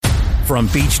From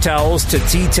beach towels to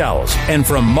tea towels, and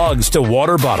from mugs to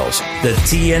water bottles, the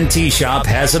TNT Shop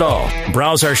has it all.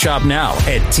 Browse our shop now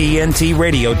at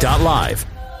tntradio.live.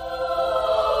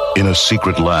 In a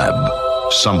secret lab,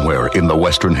 somewhere in the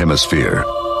Western Hemisphere,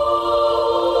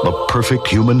 the perfect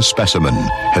human specimen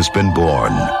has been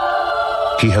born.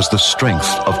 He has the strength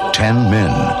of 10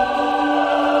 men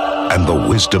and the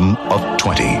wisdom of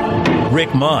 20.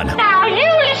 Rick Munn. Now you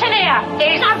listen here.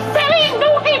 He's a very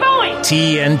naughty boy.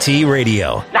 TNT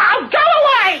Radio. Now go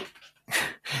away.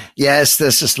 Yes,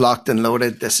 this is Locked and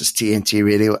Loaded. This is TNT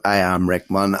Radio. I am Rick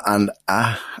Munn, and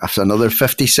after another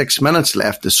 56 minutes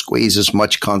left to squeeze as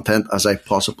much content as I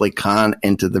possibly can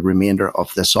into the remainder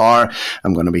of this hour.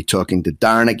 I'm going to be talking to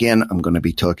Darren again. I'm going to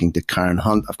be talking to Karen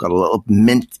Hunt. I've got a little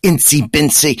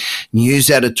incy-bincy news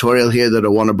editorial here that I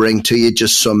want to bring to you.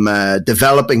 Just some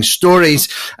developing stories.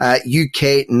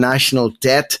 UK national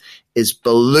debt is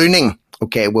ballooning.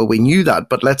 Okay, well, we knew that,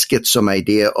 but let's get some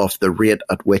idea of the rate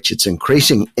at which it's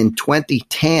increasing. In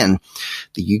 2010,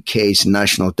 the UK's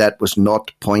national debt was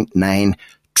 0.9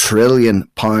 trillion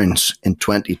pounds in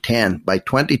 2010. By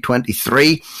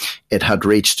 2023, it had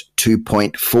reached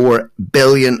 2.4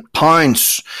 billion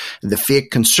pounds. The fake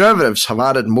Conservatives have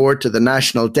added more to the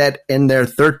national debt in their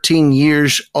 13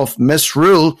 years of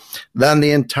misrule than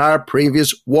the entire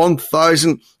previous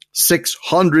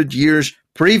 1,600 years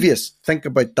previous. Think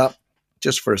about that.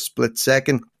 Just for a split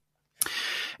second.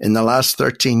 In the last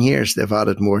 13 years, they've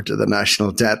added more to the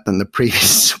national debt than the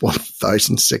previous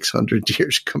 1,600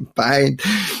 years combined.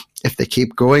 If they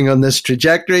keep going on this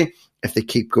trajectory, if they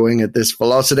keep going at this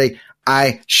velocity,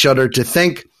 I shudder to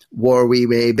think where we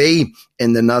may be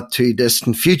in the not too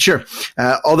distant future.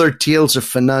 Other tales of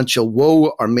financial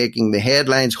woe are making the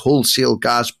headlines. Wholesale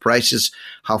gas prices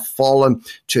have fallen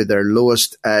to their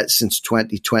lowest since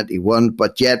 2021,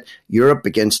 but yet Europe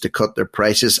begins to cut their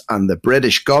prices, and the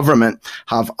British government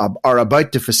are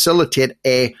about to facilitate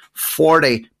a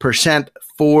 40%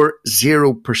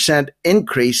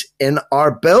 increase in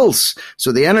our bills.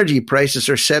 So the energy prices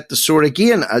are set to soar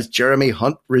again as Jeremy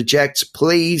Hunt rejects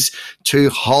pleas to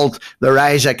halt the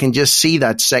rise. I can just see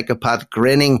that psychopath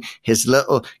grinning his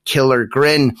little killer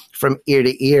grin from ear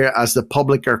to ear as the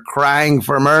public are crying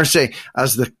for mercy,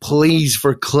 as the pleas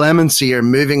for clemency are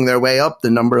moving their way up the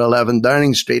number 11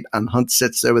 Downing Street, and Hunt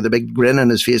sits there with a big grin on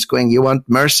his face going, you want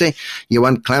mercy? You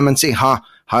want clemency? Huh?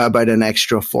 How about an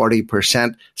extra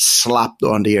 40% slapped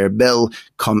onto your bill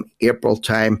come April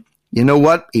time? You know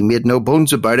what? He made no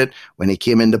bones about it. When he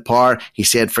came into power, he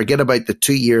said, forget about the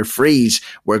 2-year freeze.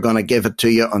 We're going to give it to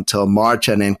you until March.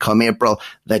 And then come April,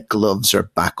 the gloves are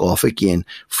back off again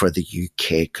for the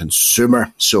UK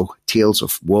consumer. So tales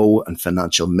of woe and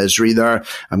financial misery there.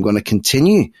 I'm going to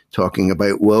continue talking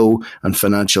about woe and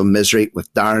financial misery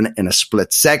with Darren in a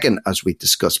split second as we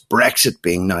discuss Brexit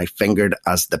being now fingered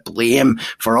as the blame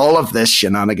for all of this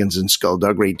shenanigans and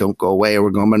skullduggery. Don't go away.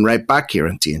 We're going right back here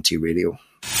on TNT Radio.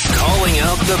 Calling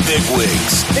out the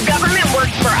bigwigs. The government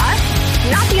works for us,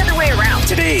 not the other way around.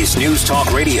 Today's News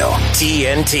Talk Radio,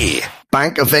 TNT.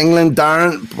 Bank of England,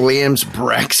 Darren, blames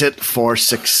Brexit for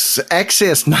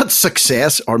excess, not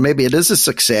success, or maybe it is a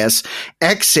success,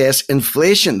 excess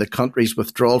inflation. The country's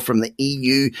withdrawal from the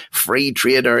EU free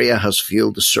trade area has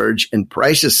fueled the surge in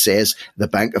prices, says the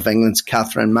Bank of England's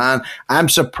Catherine Mann. I'm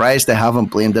surprised they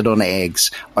haven't blamed it on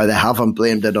eggs, or they haven't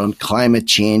blamed it on climate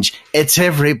change. It's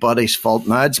everybody's fault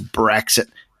now. It's Brexit.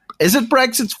 Is it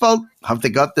Brexit's fault? Have they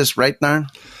got this right, Darren?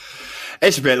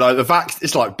 It's a bit like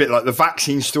the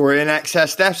vaccine story in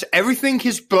excess deaths. Everything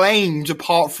is blamed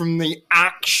apart from the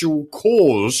actual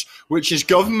cause, which is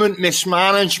government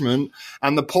mismanagement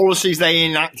and the policies they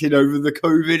enacted over the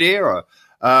COVID era.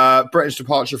 Britain's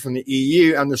departure from the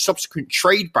EU and the subsequent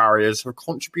trade barriers have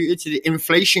contributed to the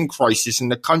inflation crisis in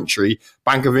the country,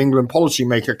 Bank of England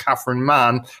policymaker Catherine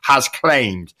Mann has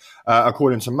claimed.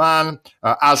 According to Mann,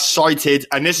 as cited,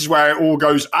 and this is where it all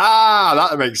goes,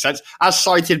 that makes sense. As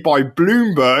cited by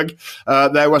Bloomberg,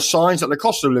 there were signs that the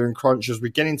cost of living crunch was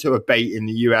beginning to abate in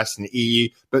the US and the EU,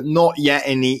 but not yet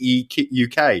in the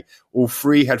UK. All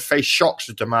three had faced shocks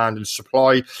to demand and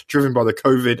supply driven by the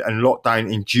COVID and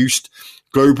lockdown-induced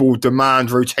global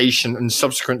demand rotation and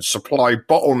subsequent supply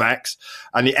bottlenecks,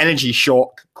 and the energy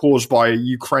shock caused by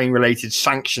Ukraine-related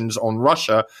sanctions on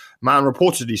Russia. Mann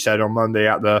reportedly said on Monday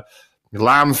at the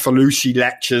Lamfalussy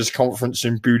Lectures conference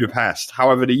in Budapest.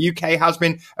 However, the UK has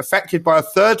been affected by a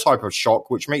third type of shock,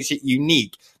 which makes it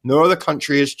unique. No other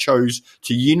country has chose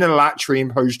to unilaterally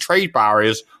impose trade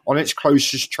barriers on its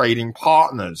closest trading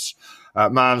partners.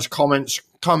 Mann's comments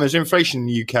come as inflation in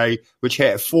the UK, which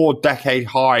hit a 4-decade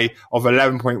high of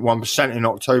 11.1% in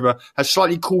October, has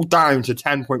slightly cooled down to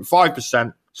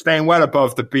 10.5% staying well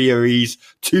above the BOE's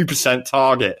 2%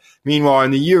 target. Meanwhile,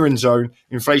 in the Eurozone,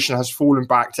 inflation has fallen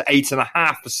back to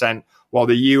 8.5%, while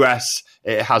the US,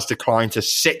 it has declined to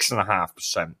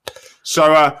 6.5%.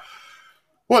 So,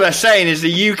 what they're saying is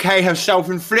the UK have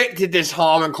self-inflicted this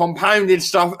harm and compounded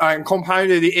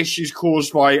the issues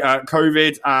caused by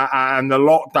COVID and the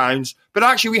lockdowns. But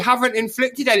actually, we haven't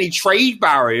inflicted any trade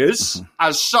barriers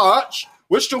as such.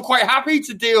 We're still quite happy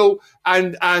to deal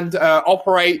and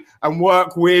operate and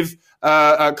work with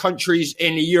countries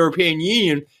in the European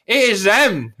Union. It is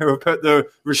them who have put the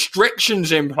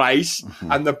restrictions in place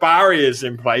and the barriers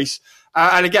in place.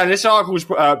 And again, this article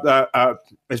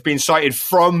has been cited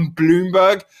from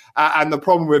Bloomberg. And the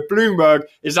problem with Bloomberg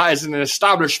is that it's an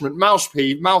establishment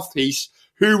mouthpiece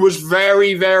who was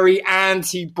very, very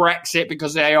anti-Brexit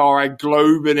because they are a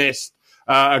globalist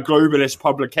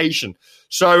publication.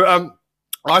 So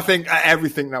I think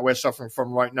everything that we're suffering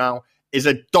from right now is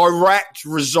a direct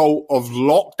result of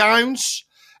lockdowns.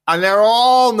 And there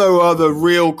are no other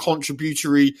real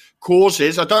contributory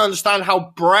causes. I don't understand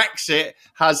how Brexit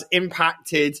has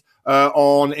impacted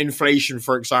on inflation,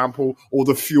 for example, or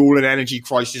the fuel and energy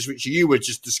crisis, which you were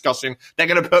just discussing. They're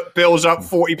going to put bills up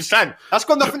 40%. That's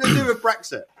got nothing to do with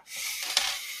Brexit.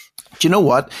 Do you know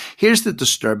what? Here's the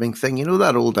disturbing thing. You know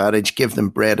that old adage, give them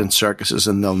bread and circuses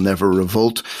and they'll never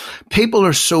revolt? People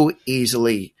are so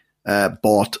easily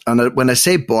bought. And when I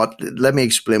say bought, let me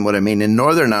explain what I mean. In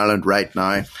Northern Ireland right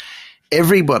now,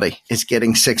 everybody is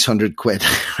getting 600 quid,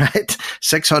 right?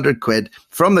 600 quid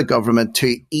from the government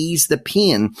to ease the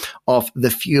pain of the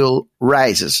fuel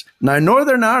rises. Now,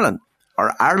 Northern Ireland,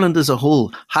 or Ireland as a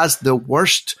whole, has the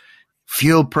worst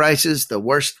fuel prices, the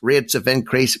worst rates of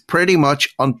increase pretty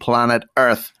much on planet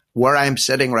Earth. Where I'm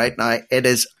sitting right now, it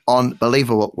is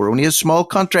unbelievable. We're only a small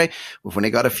country. We've only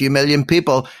got a few million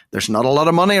people. There's not a lot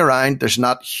of money around. There's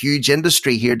not huge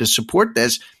industry here to support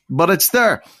this, but it's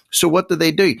there. So what do?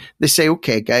 They say,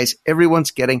 okay, guys,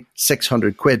 everyone's getting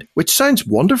 600 quid, which sounds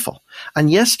wonderful. And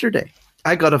yesterday,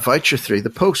 I got a voucher through the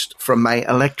post from my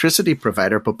electricity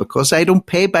provider, but because I don't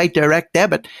pay by direct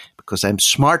debit, because I'm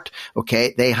smart,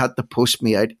 okay, they had to post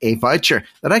me out a voucher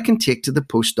that I can take to the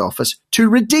post office to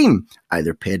redeem,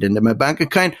 either paid into my bank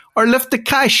account or lift the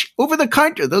cash over the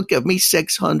counter. They'll give me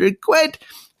 600 quid.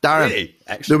 Darren, really?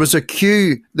 There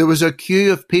was a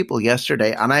queue of people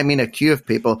yesterday, and I mean a queue of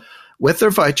people with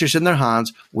their vouchers in their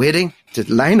hands, waiting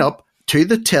to line up to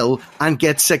the till and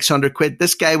get 600 quid.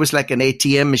 This guy was like an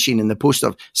ATM machine in the post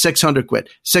office. 600 quid,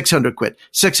 600 quid,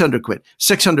 600 quid,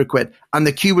 600 quid. And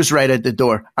the queue was right out the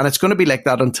door. And it's going to be like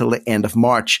that until the end of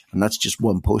March. And that's just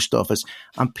one post office.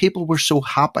 And people were so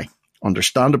happy.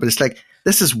 Understandable. It's like,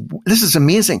 this is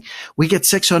amazing. We get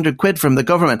 600 quid from the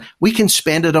government. We can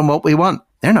spend it on what we want.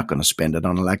 They're not going to spend it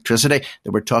on electricity. They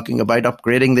were talking about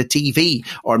upgrading the TV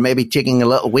or maybe taking a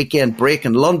little weekend break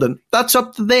in London. That's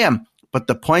up to them. But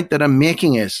the point that I'm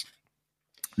making is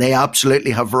they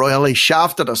absolutely have royally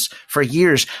shafted us for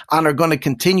years and are going to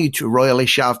continue to royally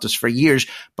shaft us for years.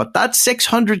 But that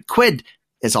 600 quid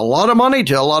is a lot of money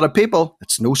to a lot of people.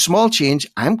 It's no small change.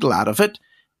 I'm glad of it.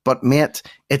 But mate,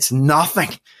 it's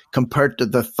nothing compared to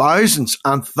the thousands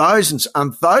and thousands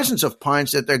and thousands of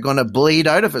pounds that they're going to bleed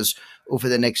out of us over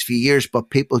the next few years. But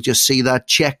people just see that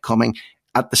check coming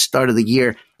at the start of the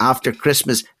year after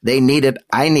Christmas. They need it.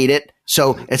 I need it.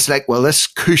 So it's like, well, this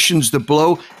cushions the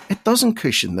blow. It doesn't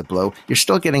cushion the blow. You're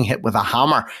still getting hit with a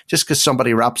hammer. Just because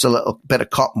somebody wraps a little bit of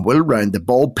cotton wool around the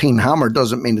ball peen hammer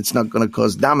doesn't mean it's not going to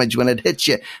cause damage when it hits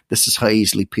you. This is how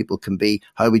easily people can be,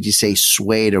 how would you say,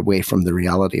 swayed away from the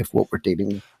reality of what we're dealing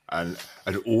with. And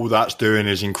all that's doing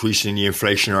is increasing the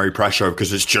inflationary pressure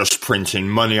because it's just printing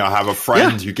money. I have a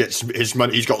friend who gets his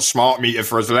money. He's got a smart meter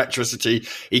for his electricity.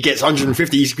 He gets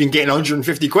 150. He's been getting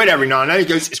 150 quid every now and then. He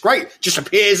goes, it's great. Just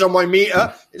appears on my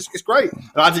meter. It's great. And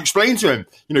I had to explain to him,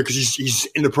 because he's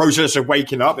in the process of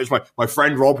waking up. It's my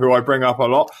friend Rob, who I bring up a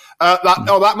lot.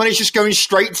 That money's just going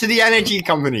straight to the energy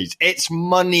companies. It's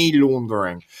money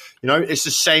laundering. It's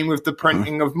the same with the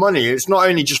printing of money. It's not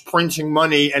only just printing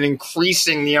money and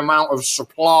increasing the amount of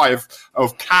supply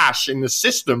of cash in the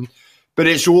system, but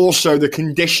it's also the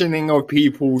conditioning of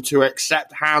people to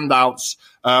accept handouts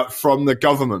from the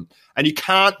government. And you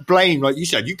can't blame, like you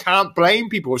said, you can't blame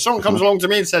people. If someone comes along to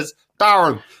me and says,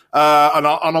 Darren, and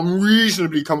I'm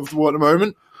reasonably comfortable at the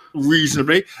moment,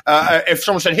 if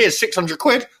someone said, here's 600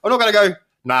 quid, I'm not going to go,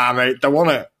 nah, mate, don't want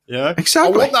it. Yeah,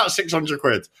 exactly. I want that 600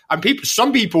 quid. And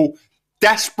some people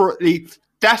desperately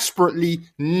desperately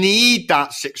need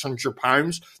that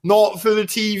 £600, not for the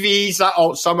TVs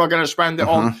that some are going to spend it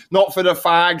on, not for the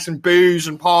fags and booze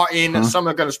and partying that some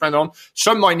are going to spend on.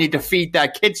 Some might need to feed their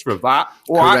kids with that,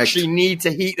 or actually need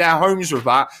to heat their homes with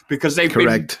that because they've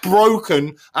been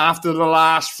broken after the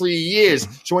last 3 years.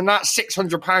 So when that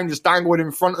 £600 is dangled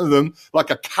in front of them like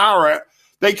a carrot,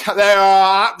 they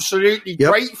are absolutely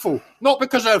grateful, not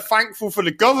because they're thankful for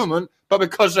the government, but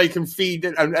because they can feed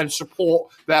and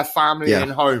support their family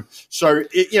and home. So,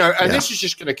 this is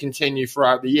just going to continue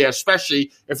throughout the year,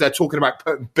 especially if they're talking about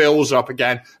putting bills up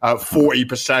again,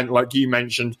 40%, like you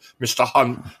mentioned, Mr.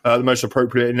 Hunt, the most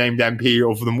appropriately named MP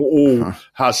of them all,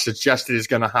 has suggested is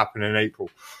going to happen in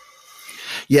April.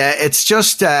 Yeah, it's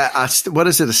just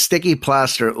a sticky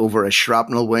plaster over a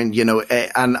shrapnel wound,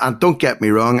 and don't get me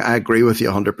wrong, I agree with you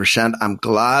 100%. I'm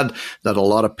glad that a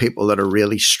lot of people that are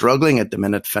really struggling at the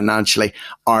minute financially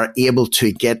are able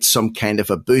to get some kind of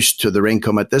a boost to their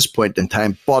income at this point in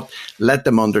time, but let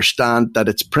them understand that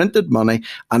it's printed money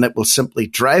and it will simply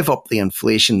drive up the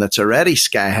inflation that's already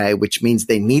sky high, which means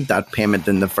they need that payment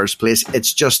in the first place.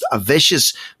 It's just a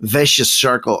vicious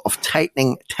circle of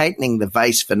tightening the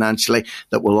vice financially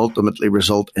that will ultimately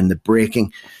result in the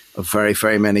breaking of very,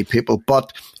 very many people.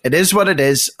 But it is what it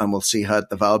is, and we'll see how it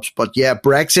develops. But yeah,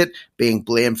 Brexit being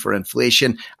blamed for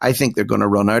inflation, I think they're going to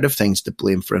run out of things to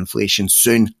blame for inflation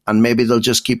soon, and maybe they'll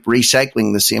just keep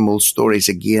recycling the same old stories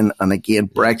again and again.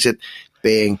 Brexit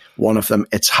being one of them.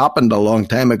 It's happened a long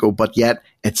time ago, but yet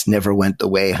it's never went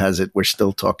away, has it? We're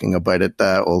still talking about it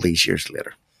all these years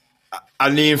later.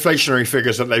 And the inflationary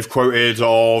figures that they've quoted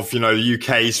of, the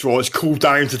UK's, it's cooled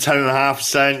down to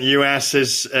 10.5%. US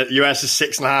is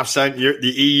 6.5%. The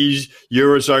EU's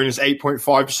Eurozone is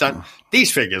 8.5%.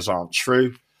 These figures aren't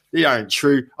true. They aren't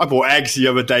true. I bought eggs the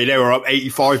other day. They were up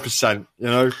 85%,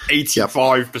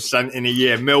 85% in a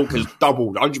year. Milk has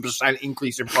doubled, 100%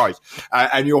 increase in price.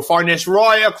 And you'll find this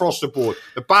right across the board.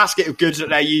 The basket of goods that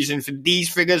they're using for these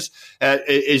figures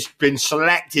has been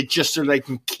selected just so they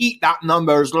can keep that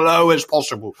number as low as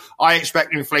possible. I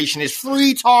expect inflation is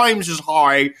 3 times as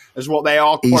high as what they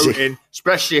are quoting,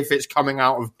 especially if it's coming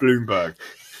out of Bloomberg.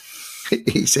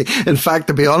 Easy. In fact,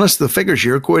 to be honest, the figures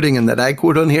you're quoting and that I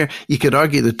quote on here, you could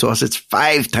argue the toss. It's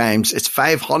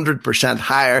 500%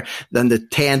 higher than the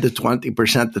 10 to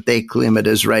 20% that they claim it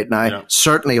is right now. Yeah.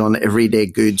 Certainly on everyday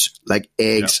goods like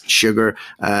eggs, sugar,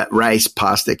 rice,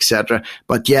 pasta, etc.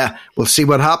 But yeah, we'll see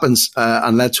what happens.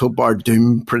 And let's hope our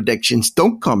doom predictions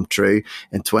don't come true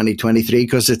in 2023,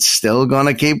 because it's still going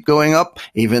to keep going up,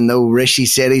 even though Rishi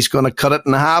said he's going to cut it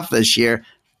in half this year.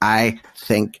 I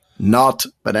think not.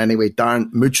 But anyway,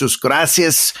 Darren, muchas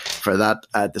gracias for that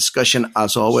discussion.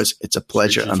 As always, it's a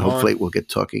pleasure, and hopefully we'll get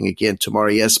talking again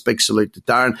tomorrow. Yes, big salute to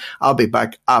Darren. I'll be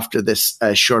back after this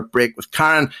short break with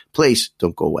Karen. Please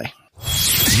don't go away.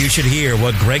 You should hear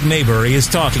what Greg Maybury is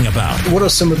talking about. What are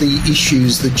some of the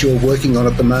issues that you're working on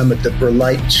at the moment that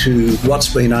relate to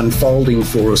what's been unfolding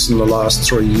for us in the last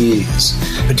 3 years,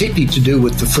 particularly to do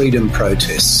with the freedom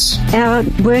protests? Our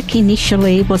work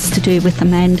initially was to do with the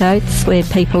mandates where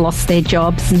people lost their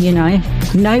jobs, and,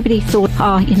 nobody thought,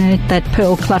 that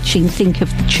pearl clutching, think of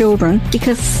the children,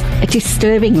 because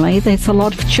disturbingly, there's a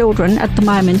lot of children at the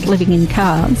moment living in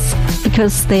cars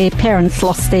because their parents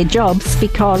lost their jobs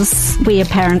because we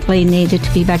apparently needed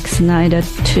to be vaccinated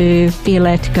to be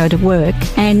allowed to go to work.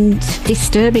 And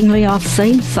disturbingly, I've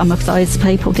seen some of those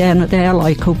people down at our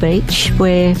local beach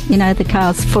where, the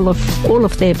car's full of all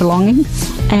of their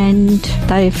belongings, and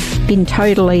they've been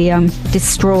totally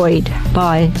destroyed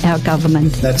by our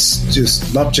government. That's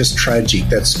just not just tragic,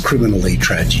 that's criminally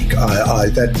tragic.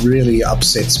 That really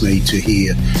upsets me to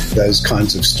hear those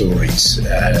kinds of stories,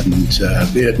 and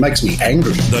it makes me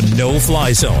angry. The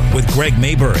No-Fly Zone with Greg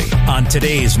Maybury on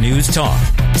today's News Talk,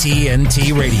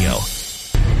 TNT Radio.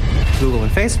 Google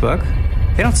and Facebook,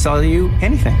 they don't sell you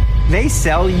anything. They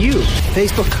sell you.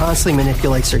 Facebook constantly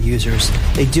manipulates their users.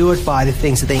 They do it by the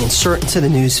things that they insert into the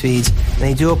news feeds, and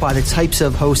they do it by the types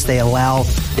of hosts they allow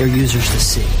their users to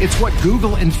see. It's what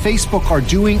Google and Facebook are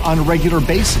doing on a regular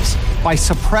basis by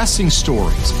suppressing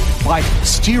stories, by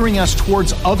steering us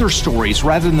towards other stories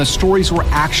rather than the stories we're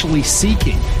actually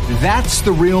seeking. That's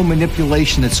the real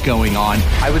manipulation that's going on.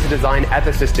 I was a design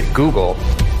ethicist at Google,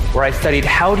 where I studied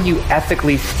how do you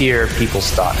ethically steer people's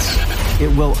thoughts. It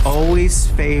will always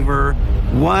favor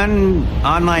one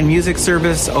online music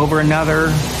service over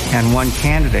another and one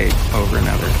candidate over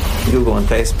another. Google and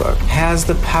Facebook has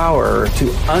the power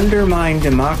to undermine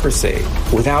democracy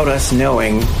without us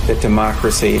knowing that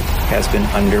democracy has been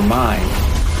undermined.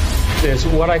 There's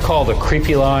what I call the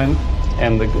creepy line,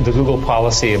 and the Google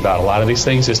policy about a lot of these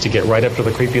things is to get right up to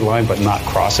the creepy line but not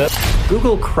cross it.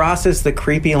 Google crosses the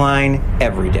creepy line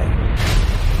every day.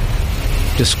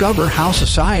 Discover how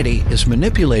society is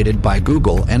manipulated by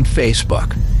Google and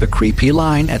Facebook. The Creepy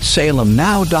Line at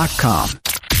salemnow.com.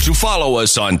 To follow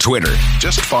us on Twitter,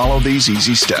 just follow these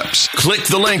easy steps. Click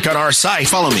the link on our site.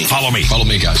 Follow me. Follow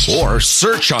me, guys. Or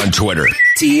search on Twitter.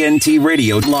 TNT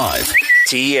Radio Live.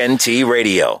 TNT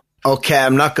Radio. Okay,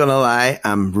 I'm not going to lie.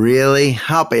 I'm really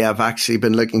happy. I've actually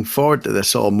been looking forward to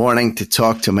this all morning to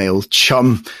talk to my old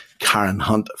chum, Karen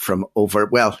Hunt, from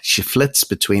she flits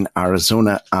between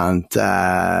Arizona and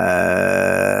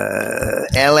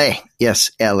LA.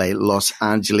 Yes, LA, Los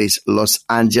Angeles,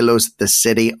 the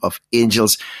city of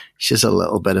angels. She's a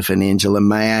little bit of an angel in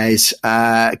my eyes.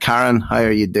 Karen, how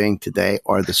are you doing today,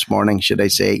 or this morning, should I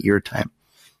say, your time?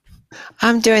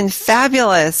 I'm doing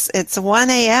fabulous. It's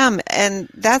 1 a.m. and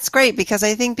that's great because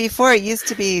I think before it used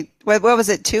to be, what was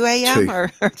it, 2 a.m. or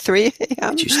 3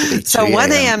 a.m.? It used to be 2 so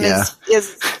 1 a.m. Yeah.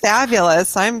 is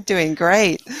fabulous. I'm doing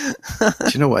great. Do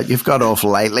you know what? You've got off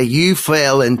lightly. You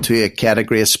fell into a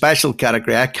special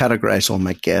category. I categorize all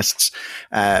my guests,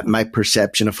 my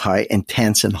perception of how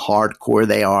intense and hardcore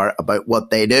they are about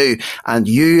what they do. And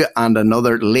you and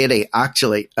another lady,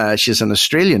 actually, she's an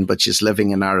Australian, but she's living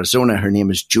in Arizona. Her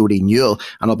name is Jody Newell.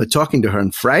 And I'll be talking to her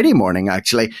on Friday morning,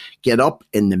 actually. Get up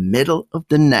in the middle of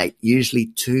the night,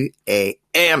 usually 2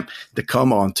 a.m. to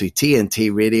come on to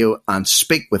TNT Radio and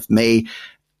speak with me.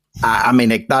 I mean,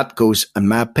 that goes, in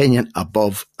my opinion,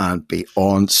 above and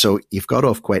beyond. So you've got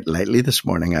off quite lightly this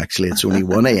morning, actually. It's only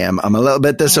 1 a.m. I'm a little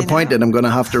bit disappointed. I'm going to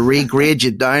have to regrade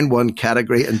you down one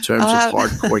category in terms of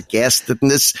hardcore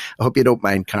guestedness. I hope you don't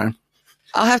mind, Karen.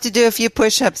 I'll have to do a few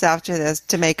push-ups after this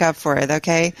to make up for it,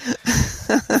 okay?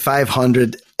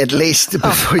 500 at least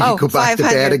before you go back to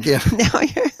bed again.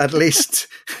 At least.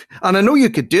 And I know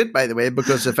you could do it, by the way,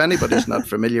 because if anybody's not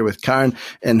familiar with Karen,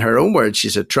 in her own words,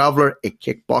 she's a traveler, a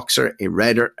kickboxer, a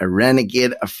writer, a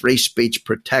renegade, a free speech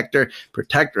protector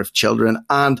of children,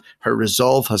 and her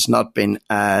resolve has not been,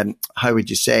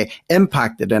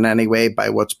 impacted in any way by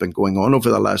what's been going on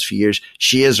over the last few years.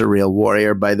 She is a real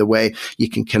warrior, by the way. You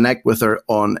can connect with her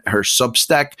on her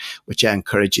Substack, which I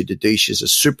encourage you to do. She's a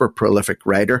super prolific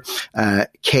writer.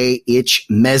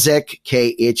 KHMezek,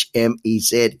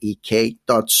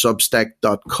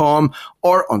 KHMezek.substack.com,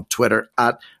 or on Twitter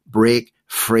at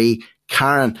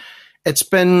BreakFreeKaren. It's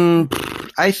been,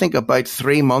 I think, about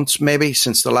 3 months maybe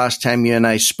since the last time you and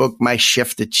I spoke. My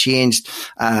shift had changed.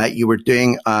 You were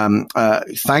doing,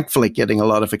 thankfully, getting a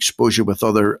lot of exposure with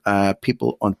other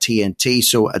people on TNT,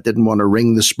 so I didn't want to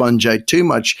wring the sponge out too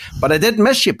much. But I did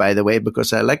miss you, by the way,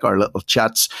 because I like our little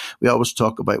chats. We always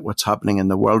talk about what's happening in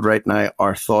the world right now.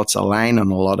 Our thoughts align on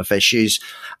a lot of issues.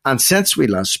 And since we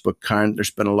last spoke, Karen,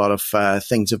 there's been a lot of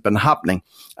things have been happening.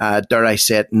 Dare I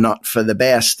say it, not for the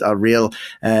best. A real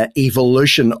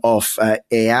evolution of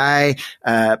AI,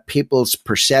 people's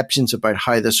perceptions about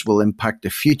how this will impact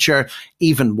the future,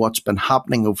 even what's been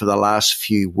happening over the last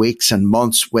few weeks and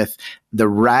months with the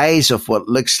rise of what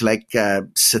looks like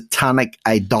satanic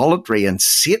idolatry and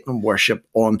Satan worship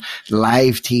on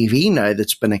live TV now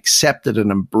that's been accepted and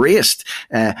embraced,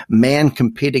 men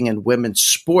competing in women's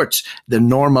sports, the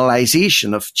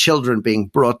normalization of children being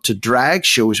brought to drag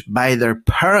shows by their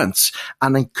parents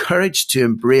and encouraged to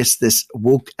embrace this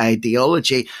woke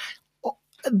ideology.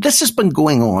 This has been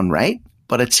going on, right?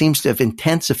 But it seems to have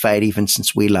intensified even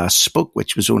since we last spoke,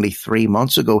 which was only 3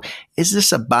 months ago. Is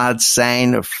this a bad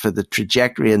sign for the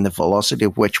trajectory and the velocity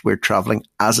of which we're traveling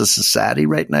as a society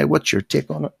right now? What's your take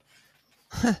on it?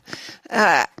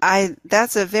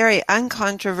 That's a very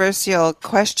uncontroversial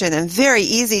question and very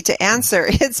easy to answer.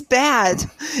 It's bad.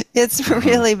 It's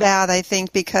really bad, I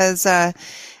think, because,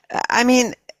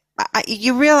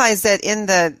 you realize that in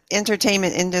the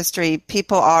entertainment industry,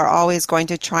 people are always going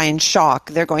to try and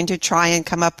shock. They're going to try and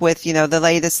come up with, the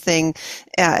latest thing,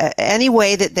 any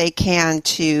way that they can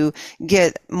to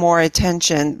get more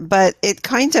attention. But it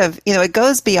kind of, it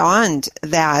goes beyond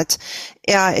that,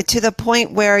 to the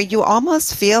point where you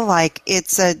almost feel like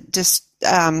it's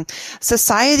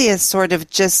society is sort of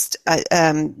just,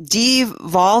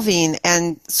 devolving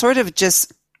and sort of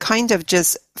just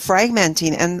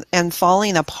fragmenting and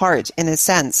falling apart in a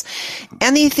sense.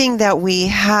 Anything that we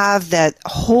have that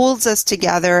holds us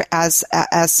together as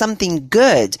something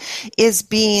good is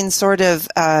being sort of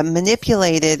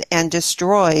manipulated and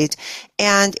destroyed.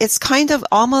 And it's kind of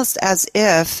almost as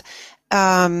if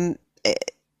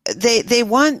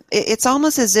it's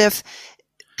almost as if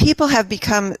people have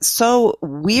become so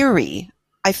weary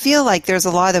I feel like there's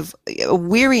a lot of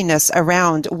weariness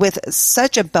around with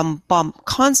such a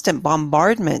constant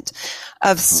bombardment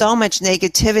of so much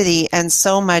negativity and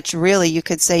so much, really, you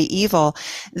could say, evil,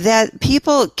 that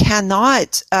people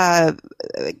cannot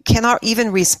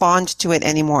even respond to it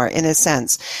anymore. In a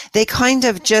sense, they kind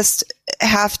of just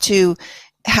have to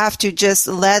just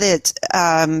let it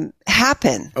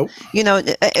happen. Oh,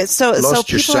 so lost people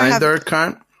your sound there,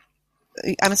 Karen.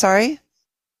 I'm sorry.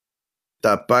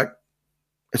 That back.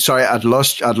 Sorry, I'd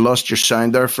lost your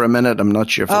sound there for a minute. I'm not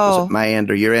sure if it was at my end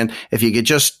or your end. If you could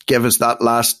just give us that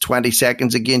last 20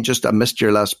 seconds again, I missed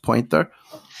your last point there.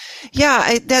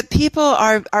 Yeah, that people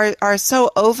are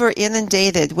so over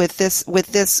inundated with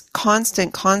this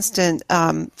constant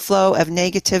flow of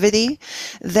negativity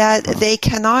that they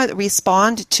cannot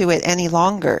respond to it any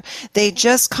longer. They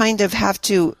just kind of have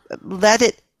to let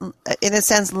it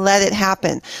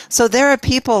happen. So there are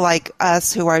people like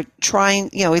us who are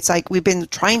trying, it's like we've been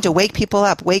trying to wake people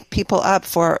up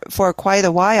for quite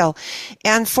a while.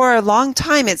 And for a long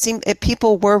time, it seemed that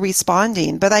people were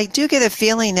responding. But I do get a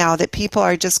feeling now that people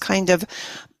are just kind of,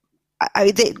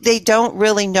 they don't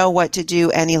really know what to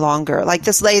do any longer. Like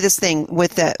this latest thing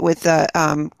with the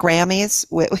Grammys,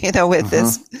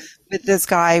 with this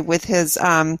guy with his,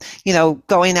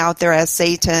 going out there as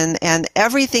Satan and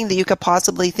everything that you could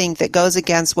possibly think that goes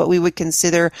against what we would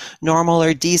consider normal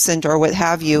or decent or what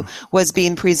have you was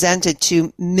being presented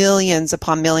to millions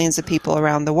upon millions of people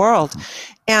around the world.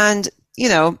 And,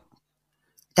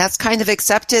 that's kind of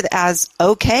accepted as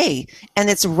okay. And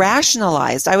it's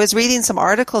rationalized. I was reading some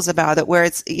articles about it where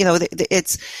it's,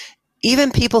 it's,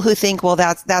 even people who think, well,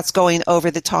 that's going over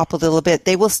the top a little bit,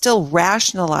 they will still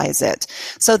rationalize it.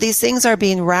 So these things are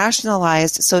being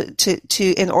rationalized so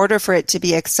in order for it to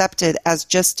be accepted as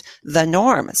just the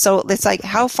norm. So it's like,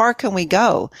 how far can we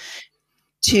go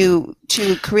to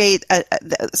create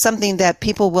something that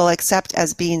people will accept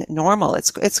as being normal?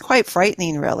 It's quite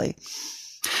frightening, really.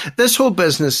 This whole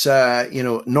business,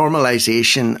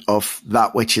 normalization of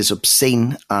that which is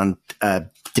obscene and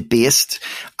debased,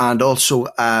 and also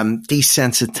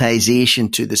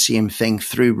desensitization to the same thing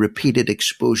through repeated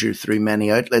exposure through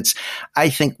many outlets. I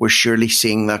think we're surely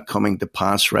seeing that coming to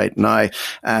pass right now.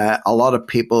 A lot of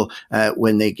people,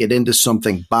 when they get into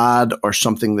something bad or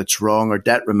something that's wrong or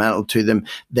detrimental to them,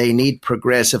 they need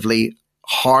progressively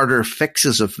harder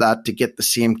fixes of that to get the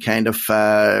same kind of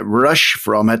rush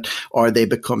from it, or they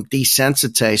become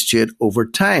desensitized to it over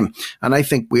time. And I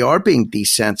think we are being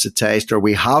desensitized, or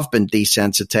we have been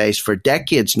desensitized for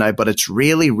decades now, but it's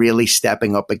really, really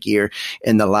stepping up a gear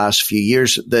in the last few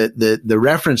years. The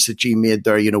reference that you made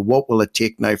there, what will it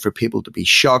take now for people to be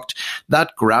shocked?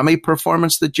 That Grammy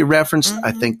performance that you referenced,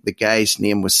 I think the guy's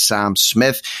name was Sam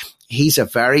Smith. He's a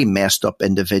very messed up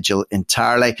individual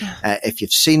entirely. If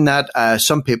you've seen that,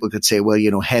 some people could say,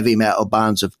 well, heavy metal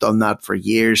bands have done that for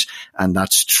years, and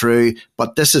that's true.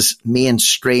 But this is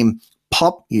mainstream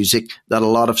pop music that a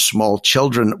lot of small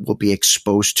children will be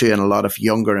exposed to, and a lot of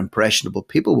younger, impressionable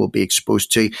people will be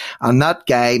exposed to. And that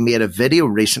guy made a video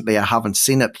recently. I haven't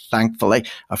seen it, thankfully.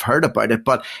 I've heard about it,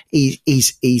 but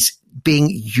he's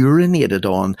being urinated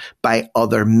on by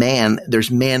other men. There's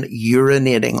men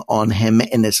urinating on him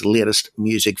in his latest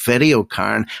music video,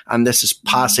 Karen, and this is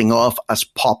passing off as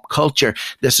pop culture.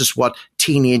 This is what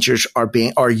teenagers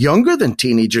or younger than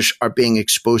teenagers are being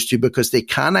exposed to, because they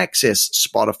can access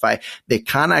Spotify, they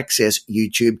can access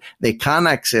YouTube, they can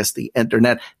access the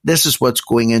internet. This is what's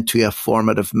going into a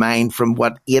formative mind from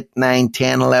 8, 9,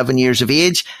 10, 11 years of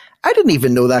age. I didn't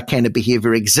even know that kind of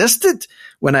behavior existed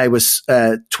when I was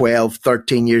 12,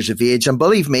 13 years of age. And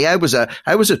believe me, I was a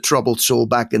troubled soul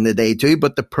back in the day too.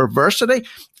 But the perversity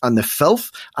and the filth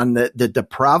and the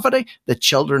depravity that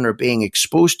children are being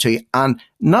exposed to, and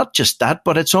not just that,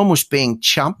 but it's almost being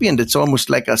championed. It's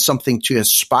almost like something to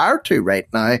aspire to right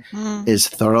now, is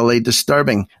thoroughly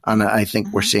disturbing. And I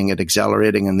think we're seeing it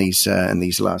accelerating in these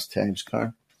last times,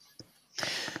 Karen.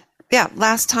 Yeah,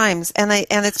 last times. And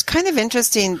it's kind of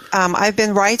interesting. I've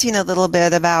been writing a little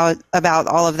bit about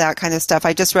all of that kind of stuff.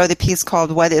 I just wrote a piece called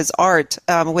What is Art,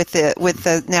 with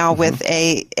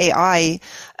AI,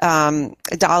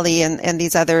 DALL-E and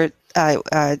these other,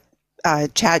 Chat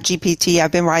GPT.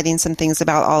 I've been writing some things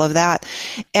about all of that.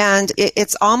 And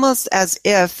it's almost as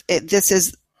if this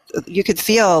is, you could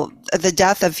feel the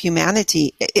death of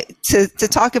humanity. To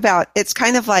talk about, it's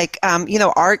kind of like,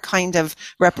 art kind of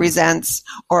represents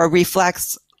or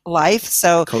reflects life.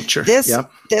 So culture. This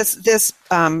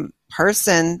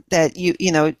person that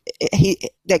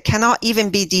that cannot even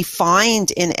be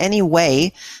defined in any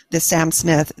way, the Sam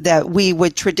Smith that we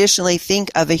would traditionally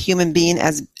think of a human being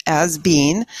as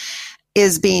being,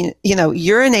 is being,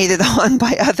 urinated on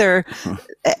by other,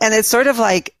 and it's sort of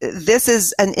like, this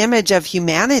is an image of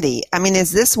humanity. I mean,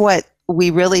 is this what we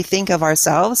really think of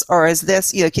ourselves? Or is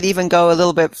this, could even go a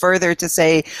little bit further to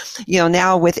say,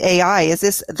 now with AI, is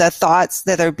this the thoughts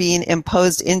that are being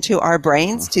imposed into our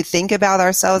brains to think about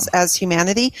ourselves as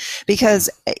humanity? Because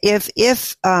if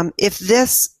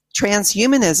this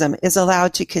transhumanism is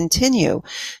allowed to continue,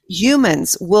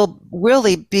 humans will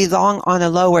really belong on a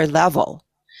lower level.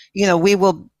 We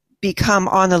will become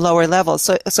on a lower level.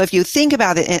 So if you think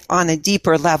about it on a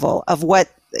deeper level of what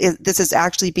this is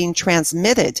actually being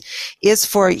transmitted, is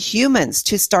for humans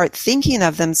to start thinking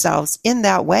of themselves in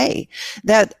that way,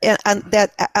 that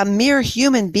a mere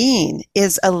human being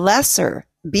is a lesser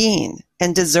being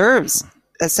and deserves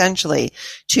essentially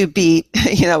to be,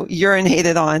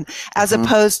 urinated on, as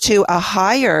opposed to a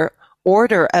higher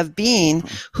order of being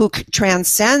who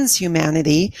transcends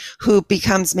humanity, who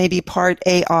becomes maybe part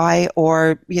AI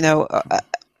or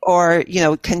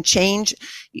can change.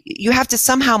 You have to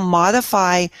somehow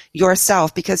modify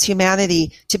yourself, because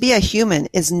humanity, to be a human,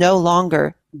 is no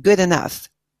longer good enough.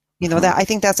 That I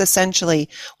think that's essentially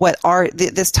what art,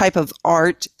 this type of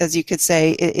art, as you could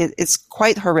say, it's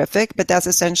quite horrific, but that's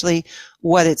essentially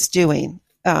what it's doing.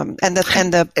 And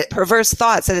the perverse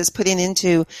thoughts that it's putting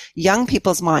into young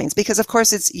people's minds, because of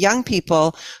course it's young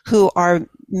people who are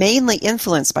mainly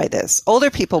influenced by this.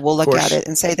 Older people will look at it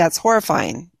and say that's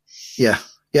horrifying. Yeah.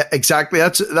 Yeah, exactly.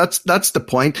 That's the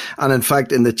point. And in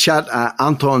fact, in the chat,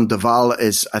 Anton Deval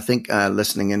is, I think,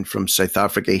 listening in from South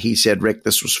Africa. He said, Rick,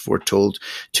 this was foretold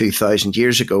 2,000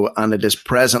 years ago, and it is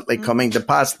presently coming to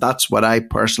pass. That's what I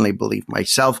personally believe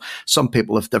myself. Some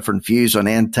people have different views on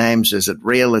end times. Is it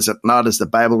real? Is it not? Is the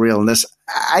Bible real? And this,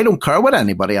 I don't care what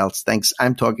anybody else thinks.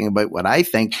 I'm talking about what I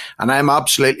think. And I'm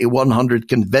absolutely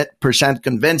 100%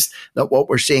 convinced that what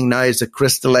we're seeing now is a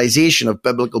crystallization of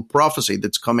biblical prophecy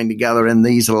that's coming together in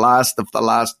these last of the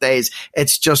last days.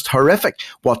 It's just horrific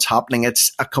what's happening.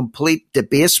 It's a complete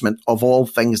debasement of all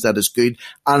things that is good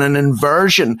and an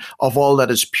inversion of all that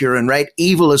is pure and right.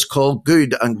 Evil is called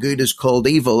good and good is called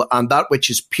evil, and that which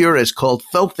is pure is called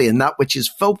filthy, and that which is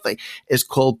filthy is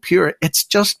called pure. It's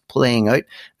just playing out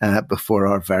before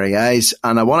our very eyes.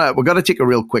 And we're going to take a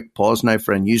real quick pause now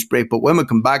for a news break, but when we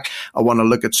come back, I want to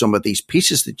look at some of these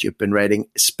pieces that you've been writing,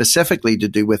 specifically to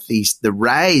do with the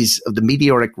rise of the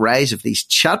meteoric rise of these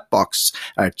chatbot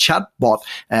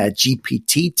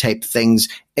GPT type things,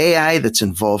 AI that's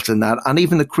involved in that, and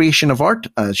even the creation of art,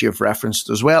 as you've referenced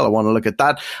as well. I want to look at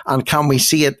that. And can we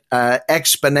see it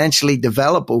exponentially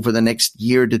develop over the next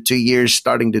year to 2 years,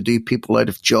 starting to do people out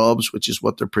of jobs, which is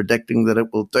what they're predicting that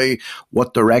it will do?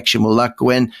 What direction will that go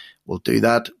in? We'll do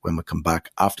that when we come back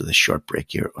after the short break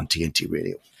here on TNT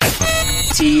Radio.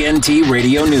 TNT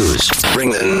Radio News.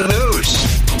 Bring the news.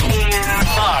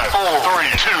 5, 4,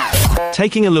 3, 2.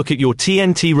 Taking a look at your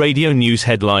TNT Radio News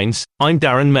headlines, I'm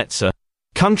Darren Metzer.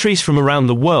 Countries from around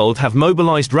the world have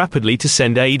mobilized rapidly to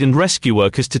send aid and rescue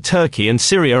workers to Turkey and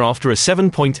Syria after a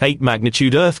 7.8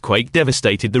 magnitude earthquake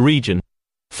devastated the region.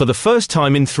 For the first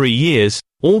time in 3 years,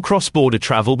 all cross-border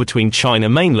travel between China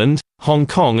mainland, Hong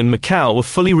Kong and Macau were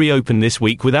fully reopened this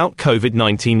week without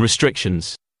COVID-19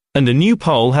 restrictions. And a new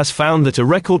poll has found that a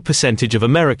record percentage of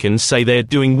Americans say they are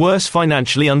doing worse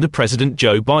financially under President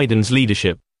Joe Biden's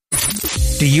leadership.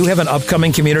 Do you have an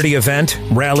upcoming community event,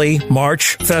 rally,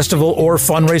 march, festival, or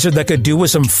fundraiser that could do with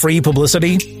some free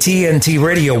publicity? TNT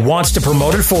Radio wants to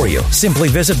promote it for you. Simply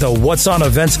visit the What's On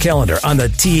Events calendar on the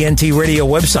TNT Radio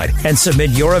website and submit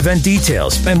your event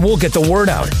details, and we'll get the word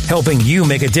out, helping you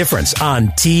make a difference on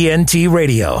TNT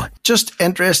Radio. Just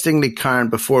interestingly, Karen,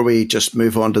 before we just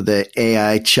move on to the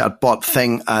AI chatbot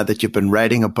thing that you've been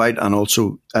writing about, and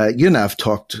also you and I have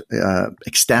talked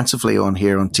extensively on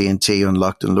here on TNT, on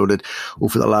Locked and Loaded,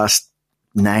 over the last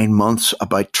 9 months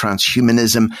about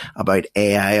transhumanism, about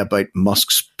AI, about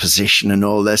Musk's position and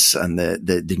all this, and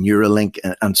the Neuralink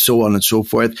and so on and so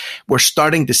forth. We're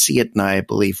starting to see it now, I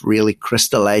believe, really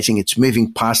crystallizing. It's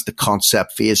moving past the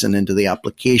concept phase and into the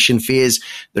application phase.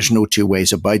 There's no two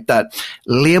ways about that.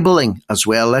 Labeling as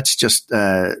well. Let's just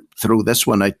throw this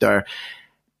one out there.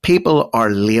 People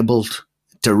are labeled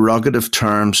derogative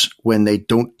terms when they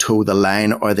don't toe the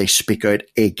line or they speak out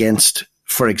against,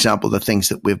 for example, the things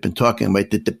that we've been talking about,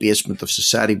 the debasement of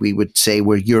society. We would say,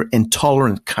 where you're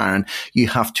intolerant, Karen, you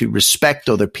have to respect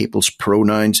other people's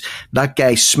pronouns. That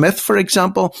guy Smith, for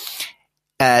example,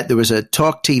 there was a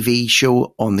talk TV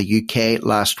show on the UK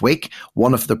last week.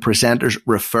 One of the presenters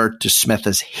referred to Smith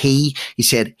as he. He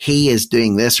said, he is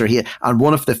doing this or he. And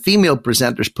one of the female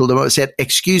presenters pulled him out and said,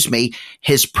 excuse me,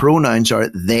 his pronouns are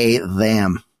they,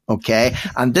 them. Okay.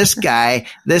 And this guy,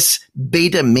 this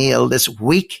beta male, this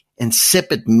weak,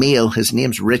 insipid male, his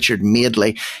name's Richard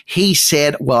Madeley, he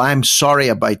said, well, I'm sorry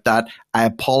about that. I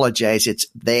apologize. It's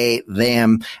they,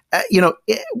 them.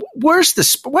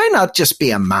 Where's why not just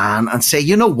be a man and say,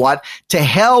 you know what? To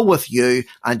hell with you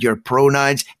and your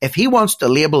pronouns. If he wants to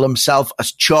label himself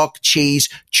as chalk cheese,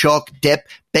 chalk dip,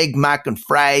 Big Mac and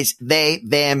fries, they,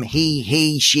 them,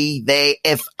 he, she, they,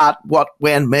 if, at, what,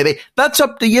 when, maybe. That's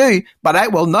up to you, but I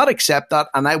will not accept that,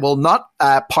 and I will not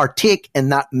partake in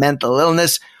that mental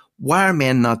illness. Why are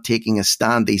men not taking a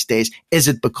stand these days? Is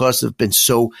it because they've been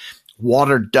so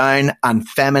watered down and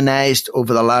feminized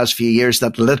over the last few years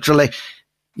that literally,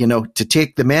 to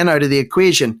take the men out of the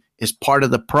equation is part of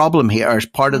the problem here, or is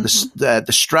part of the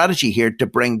strategy here to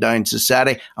bring down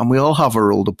society. And we all have a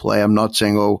role to play. I'm not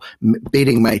saying,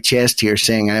 beating my chest here,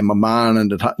 saying I'm a man.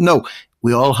 No,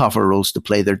 we all have our roles to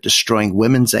play. They're destroying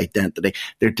women's identity.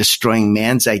 They're destroying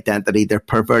men's identity. They're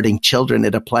perverting children.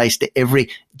 It applies to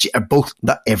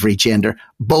not every gender,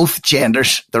 both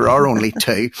genders. There are only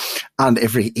two, and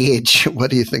every age.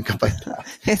 What do you think about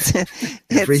that?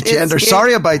 Every gender.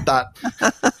 Sorry about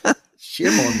that.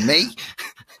 Shame on me.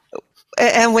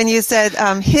 And when you said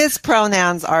his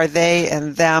pronouns are they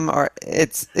and them, or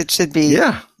it should be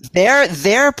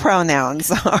their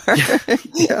pronouns are.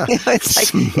 Yeah. It's like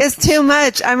it's too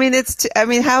much. I mean,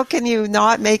 how can you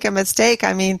not make a mistake?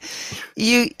 I mean,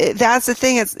 that's the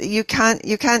thing. It's you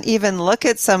can't even look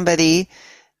at somebody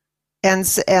and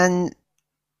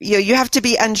you have to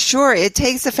be unsure. It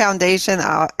takes the foundation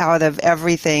out of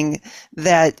everything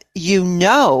that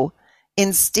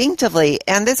instinctively.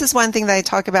 And this is one thing that I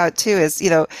talk about too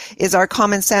is our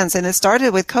common sense. And it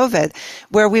started with COVID,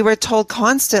 where we were told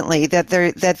constantly that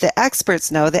the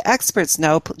experts know,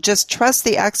 just trust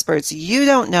the experts. You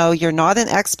don't know, you're not an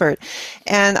expert.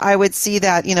 And I would see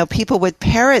that, people would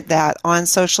parrot that on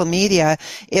social media.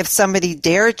 If somebody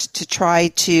dared to try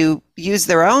to use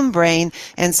their own brain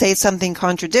and say something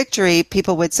contradictory,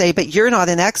 people would say, but you're not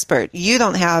an expert. You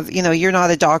don't have, you're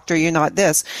not a doctor. You're not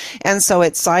this. And so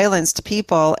it silenced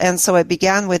people. And so it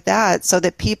began with that, so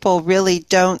that people really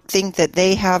don't think that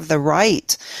they have the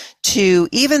right to,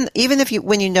 even if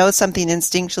when you know something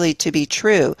instinctually to be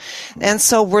true. And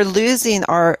so we're losing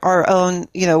our own,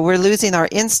 we're losing our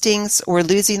instincts, we're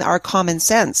losing our common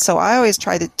sense. So I always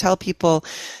try to tell people,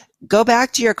 go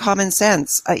back to your common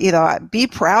sense. Be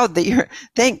proud that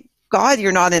thank God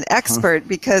you're not an expert,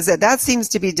 because that seems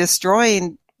to be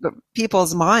destroying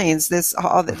people's minds. This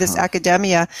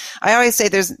academia. I always say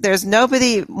there's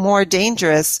nobody more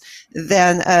dangerous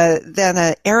than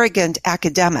an arrogant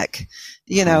academic.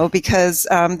 Because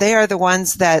they are the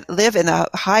ones that live in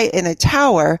a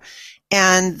tower,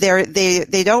 and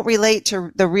they don't relate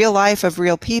to the real life of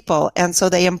real people. And so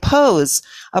they impose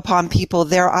upon people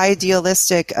their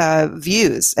idealistic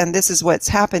views. And this is what's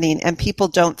happening. And people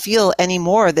don't feel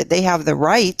anymore that they have the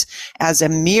right as a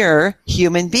mere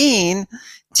human being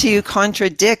to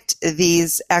contradict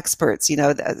these experts,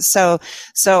 So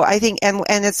I think, and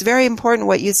it's very important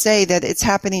what you say, that it's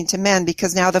happening to men,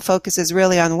 because now the focus is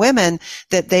really on women,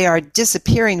 that they are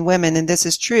disappearing women, and this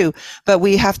is true. But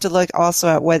we have to look also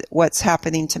at what's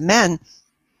happening to men.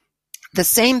 The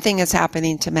same thing is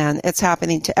happening to men. It's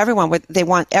happening to everyone. They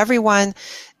want everyone,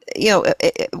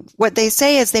 what they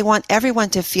say is they want everyone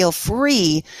to feel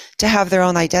free to have their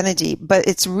own identity, but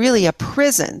it's really a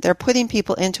prison. They're putting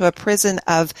people into a prison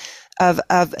of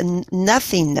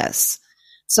nothingness,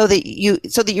 so that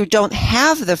you don't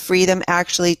have the freedom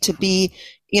actually to be,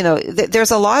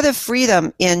 there's a lot of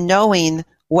freedom in knowing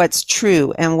what's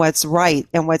true and what's right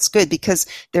and what's good, because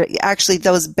they're actually,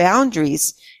 those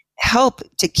boundaries help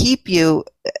to keep you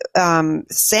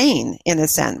sane in a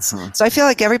sense. So I feel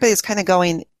like everybody's kind of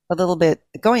going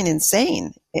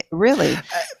insane, really.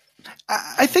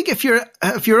 I think if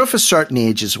you're of a certain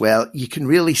age as well, you can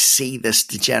really see this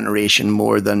degeneration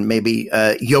more than maybe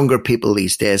younger people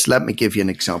these days. Let me give you an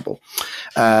example.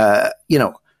 I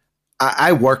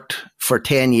worked for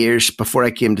 10 years before I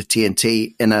came to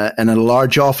TNT in a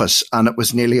large office, and it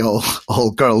was nearly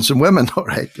all girls and women. All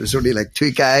right. There's only like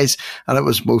two guys, and it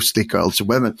was mostly girls and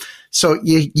women. So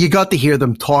you got to hear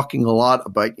them talking a lot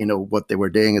about, what they were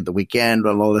doing at the weekend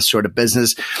and all this sort of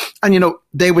business. And,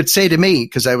 they would say to me,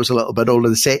 because I was a little bit older,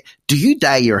 they say, do you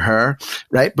dye your hair?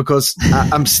 Right? Because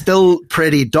I'm still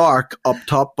pretty dark up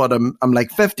top, but I'm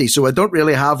like 50. So I don't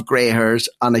really have gray hairs,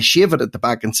 and I shave it at the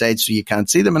back and side so you can't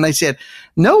see them. And I said,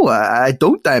 no, I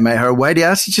don't dye my hair. Why do you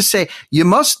ask? You just say, you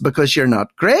must, because you're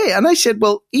not gray. And I said,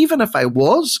 well, even if I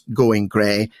was going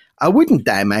gray, I wouldn't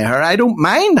dye my hair. I don't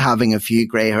mind having a few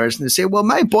gray hairs. And they say, well,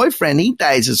 my boyfriend, he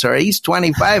dyes his hair. He's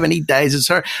 25 and he dyes his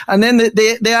hair. And then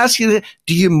they ask you,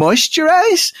 do you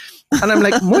moisturize? And I'm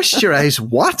like, moisturize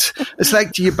what? It's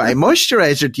like, do you buy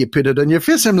moisturizer? Do you put it on your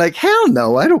face? I'm like, hell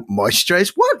no, I don't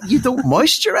moisturize. What? You don't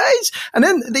moisturize? And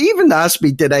then they even asked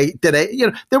me, did I,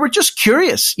 they were just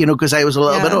curious, because I was a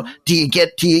little bit, do you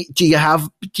get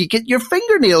your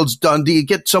fingernails done? Do you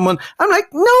get someone? I'm like,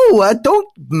 no, I don't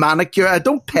manicure. I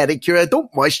don't pedicure. I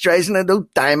don't moisturize, and I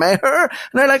don't dye my hair. And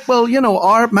they're like, well,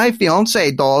 my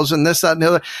fiance does, and this, that, and the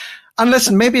other. And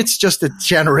listen, maybe it's just a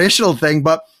generational thing,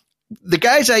 but the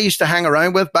guys I used to hang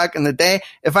around with back in the day,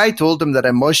 if I told them that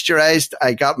I moisturized,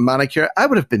 I got manicure, I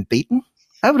would have been beaten.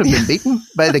 I would have been beaten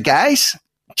by the guys.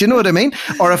 Do you know what I mean?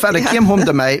 Or if I came home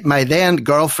to my then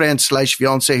girlfriend /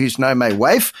 fiance, who's now my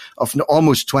wife of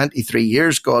almost 23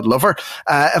 years, God love her.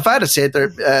 If I'd have said to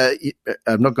her,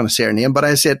 I'm not going to say her name, but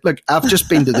I said, look, I've just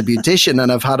been to the beautician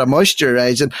and I've had a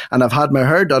moisturizing and I've had my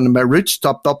hair done and my roots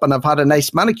topped up and I've had a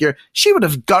nice manicure, she would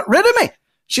have got rid of me.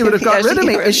 She would have got rid of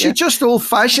me. Is she just old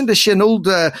fashioned? Is she an old,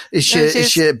 is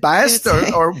she biased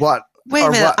or what? Wait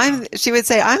a minute. She would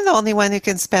say, I'm the only one who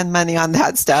can spend money on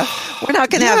that stuff. We're not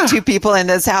going to have two people in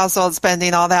this household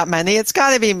spending all that money. It's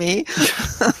got to be me.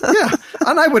 Yeah.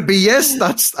 And I would be, yes,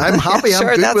 I'm happy. I'm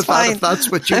good with that if that's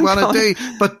what you want to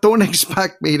do. But don't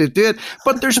expect me to do it.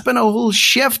 But there's been a whole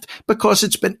shift because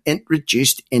it's been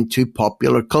introduced into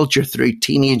popular culture through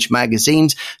teenage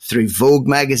magazines, through Vogue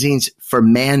magazines, for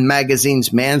men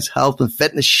magazines, Men's Health and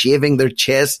Fitness, shaving their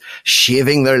chest,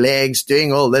 shaving their legs,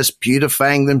 doing all this,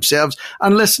 beautifying themselves.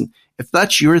 And listen, if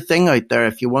that's your thing out there,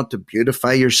 if you want to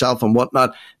beautify yourself and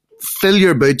whatnot, fill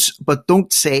your boots, but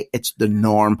don't say it's the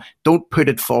norm. Don't put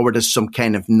it forward as some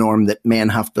kind of norm that men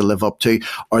have to live up to,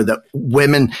 or that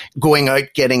women going out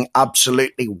getting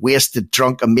absolutely wasted,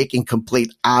 drunk and making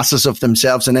complete asses of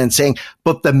themselves and then saying,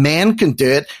 but the men can do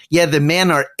it. Yeah, the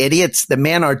men are idiots. The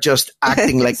men are just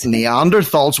acting like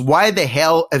Neanderthals. Why the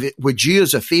hell would you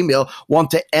as a female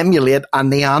want to emulate a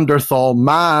Neanderthal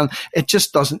man? It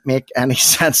just doesn't make any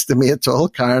sense to me at all,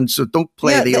 Karen. So don't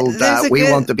play the old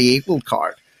we want to be equal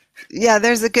card. Yeah,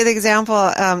 there's a good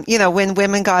example. When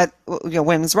women got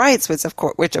women's rights, which of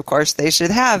course they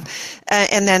should have,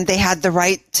 and then they had the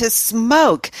right to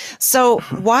smoke. So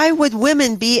why would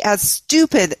women be as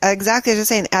stupid, exactly as you're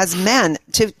saying, as men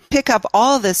to pick up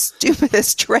all the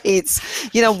stupidest traits?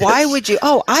 Why would you?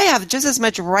 Oh, I have just as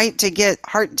much right to get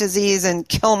heart disease and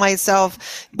kill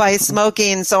myself by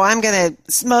smoking, so I'm going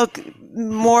to smoke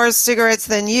more cigarettes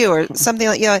than you, or something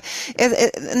like,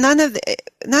 none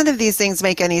of these things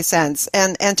make any sense.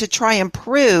 And to try and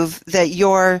prove that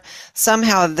you're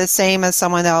somehow the same as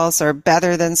someone else or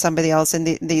better than somebody else in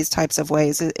these types of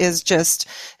ways is just,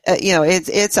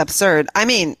 it's absurd. I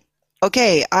mean,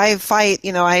 okay, I fight,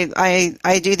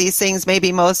 I do these things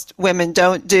maybe most women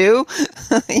don't do,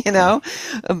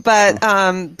 but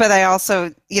I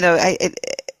also,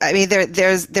 I mean,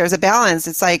 there's a balance.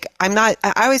 It's like, I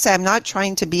always say I'm not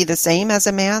trying to be the same as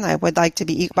a man. I would like to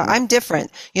be equal, but I'm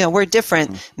different. We're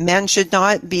different. Men should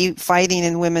not be fighting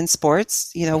in women's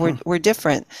sports. We're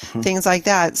different. Things like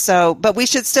that. So, but we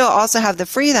should still also have the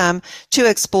freedom to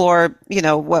explore,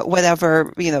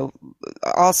 whatever,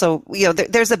 also,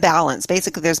 there's a balance.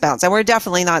 Basically, there's balance. And we're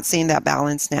definitely not seeing that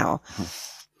balance now.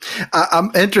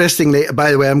 Interestingly, by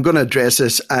the way, I'm going to address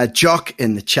this. Jock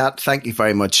in the chat, thank you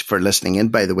very much for listening in.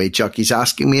 By the way, Jock, he's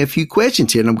asking me a few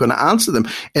questions here and I'm going to answer them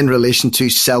in relation to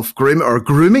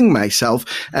grooming myself.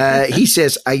 He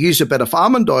says, I use a bit of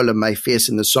almond oil in my face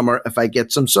in the summer if I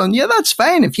get some sun. Yeah, that's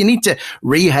fine. If you need to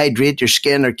rehydrate your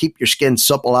skin or keep your skin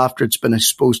supple after it's been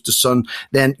exposed to sun,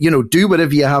 then, do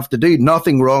whatever you have to do.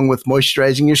 Nothing wrong with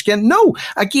moisturizing your skin. No,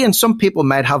 again, some people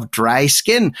might have dry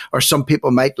skin or some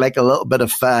people might like a little bit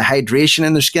of hydration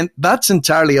in their skin. That's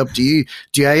entirely up to you.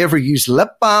 Do I ever use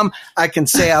lip balm? I can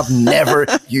say I've never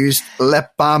used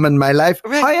lip balm in my life.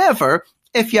 However,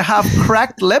 if you have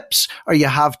cracked lips or you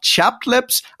have chapped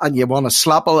lips and you want to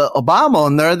slap a little balm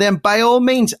on there, then by all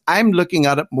means, I'm looking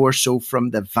at it more so from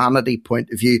the vanity point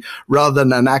of view rather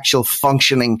than an actual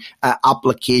functioning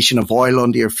application of oil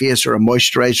onto your face or a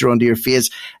moisturizer onto your face.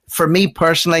 For me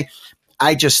personally,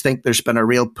 I just think there's been a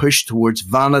real push towards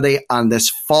vanity and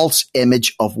this false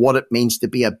image of what it means to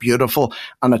be a beautiful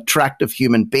and attractive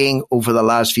human being over the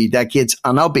last few decades.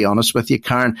 And I'll be honest with you,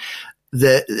 Karen,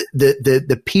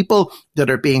 the people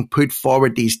that are being put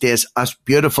forward these days as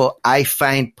beautiful, I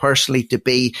find personally to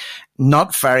be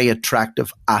not very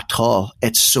attractive at all.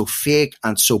 It's so fake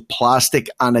and so plastic,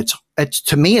 and it's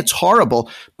to me, it's horrible,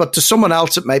 but to someone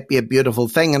else, it might be a beautiful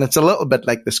thing. And it's a little bit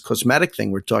like this cosmetic thing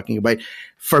we're talking about.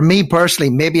 For me personally,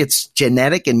 maybe it's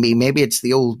genetic in me. Maybe it's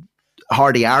the old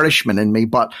hardy Irishman in me,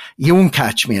 but you won't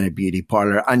catch me in a beauty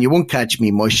parlor, and you won't catch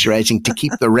me moisturizing to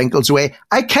keep the wrinkles away.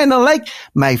 I kind of like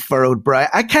my furrowed brow.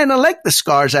 I kind of like the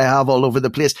scars I have all over the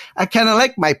place. I kind of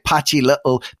like my patchy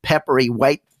little peppery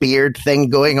white beard thing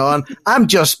going on. I'm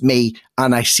just me,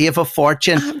 and I save a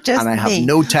fortune, and I have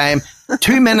no time.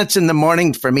 2 minutes in the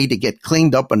morning for me to get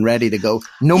cleaned up and ready to go.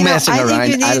 No messing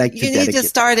around. I like to dedicate. You need to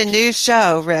start a new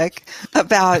show, Rick,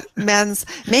 about men's.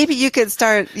 Maybe you could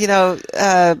start,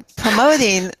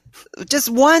 promoting just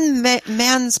one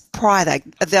man's product,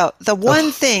 the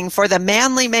one thing for the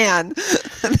manly man.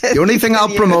 The only thing I'll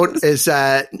promote is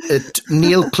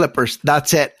nail clippers.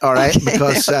 That's it, all right? Okay,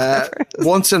 because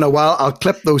once in a while I'll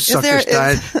clip those suckers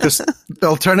down, because the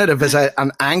alternative is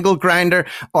an angle grinder,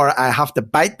 or I have to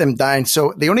bite them down.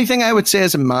 So the only thing I would say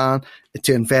as a man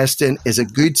to invest in is a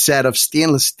good set of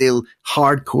stainless steel,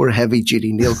 hardcore,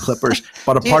 heavy-duty nail clippers.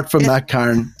 But apart from that,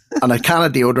 Karen, and a can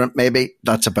of deodorant, maybe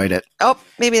that's about it. Oh,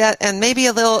 maybe that, and maybe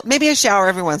a shower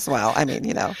every once in a while. I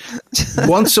mean,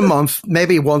 once a month,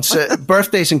 maybe once,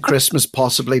 birthdays and Christmas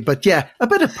possibly. But yeah, a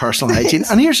bit of personal hygiene.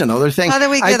 And here's another thing. How do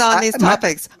we get on these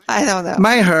topics? I don't know.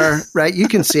 My hair, right? You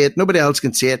can see it. Nobody else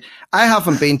can see it. I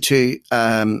haven't been to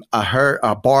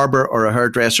a barber or a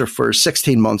hairdresser for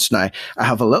 16 months now. I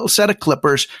have a little set of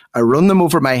clippers. I run them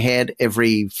over my head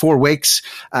every 4 weeks.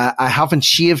 I haven't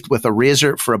shaved with a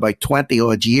razor for about 20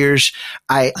 odd years.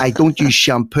 I don't use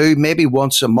shampoo, maybe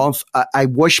once a month. I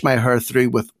wash my hair through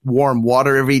with warm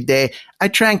water every day. I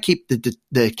try and keep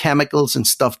the chemicals and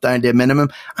stuff down to a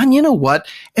minimum. And you know what?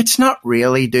 It's not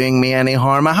really doing me any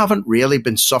harm. I haven't really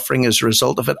been suffering as a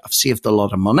result of it. I've saved a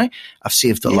lot of money. I've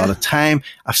saved a lot of time.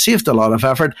 I've saved a lot of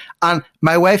effort. And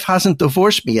my wife hasn't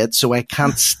divorced me yet, so I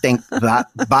can't stink that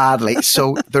badly.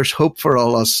 So there's hope for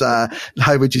all us,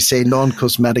 how would you say,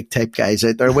 non-cosmetic type guys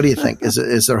out there. What do you think?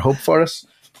 Is there hope for us?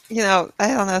 I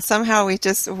don't know. Somehow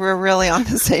we're really on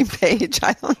the same page.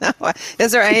 I don't know.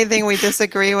 Is there anything we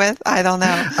disagree with? I don't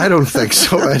know. I don't think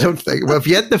so. We've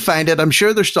yet to find it. I'm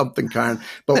sure there's something, Karen,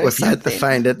 but we've yet to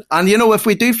find it. And, if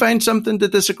we do find something to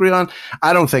disagree on,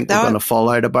 I don't think we're going to fall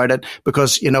out about it,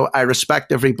 because, I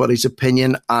respect everybody's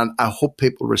opinion, and I hope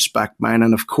people respect mine.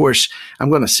 And of course, I'm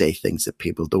going to say things that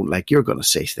people don't like. You're going to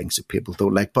say things that people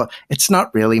don't like, but it's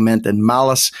not really meant in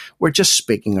malice. We're just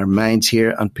speaking our minds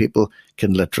here, and people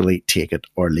can literally take it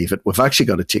or leave it. We've actually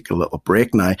got to take a little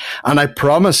break now. And I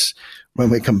promise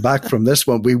when we come back from this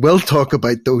one, we will talk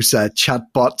about those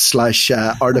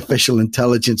chatbot / artificial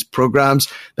intelligence programs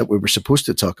that we were supposed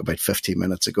to talk about 15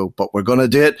 minutes ago. But we're going to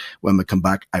do it when we come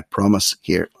back, I promise,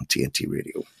 here on TNT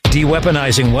Radio.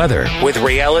 De-weaponizing weather with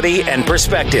reality and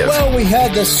perspective. Well, we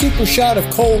had the super shot of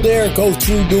cold air go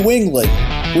through New England.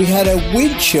 We had a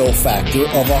wind chill factor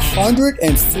of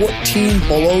 114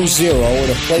 below zero at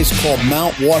a place called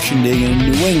Mount Washington in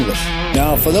New England.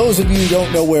 Now, for those of you who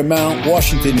don't know where Mount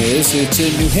Washington is, it's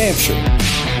in New Hampshire.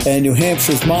 And New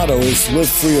Hampshire's motto is live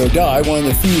free or die, one of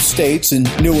the few states in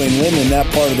New England and that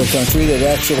part of the country that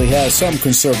actually has some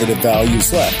conservative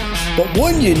values left. But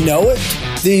wouldn't you know it,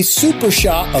 the super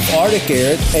shot of Arctic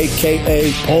air,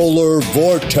 aka polar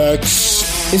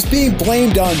vortex, is being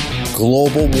blamed on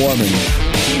global warming.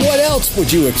 What else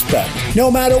would you expect? No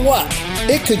matter what,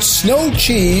 it could snow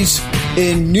cheese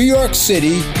in New York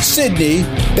City, Sydney,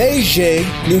 Beijing,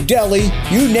 New Delhi,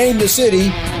 you name the city.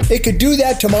 It could do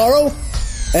that tomorrow,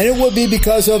 and it would be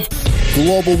because of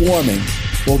global warming.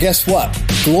 Well, guess what?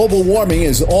 Global warming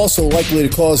is also likely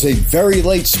to cause a very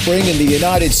late spring in the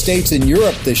United States and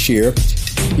Europe this year,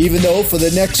 even though for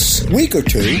the next week or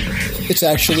two, it's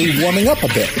actually warming up a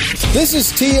bit. This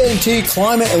is TNT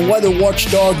climate and weather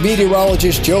watchdog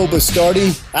meteorologist Joe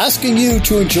Bastardi asking you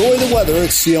to enjoy the weather.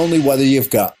 It's the only weather you've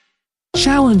got.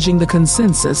 Challenging the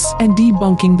consensus and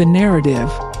debunking the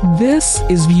narrative. This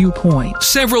is Viewpoint.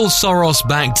 Several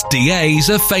Soros-backed DAs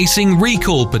are facing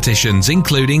recall petitions,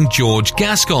 including George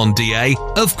Gascon, DA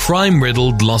of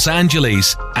crime-riddled Los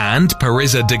Angeles, and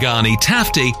Parisa Degani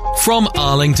Tafti from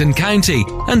Arlington County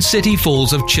and City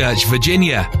Falls of Church,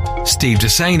 Virginia. Steve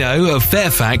DeSano of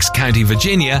Fairfax County,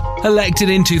 Virginia, elected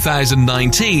in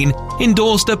 2019,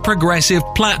 endorsed a progressive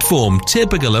platform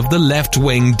typical of the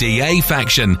left-wing DA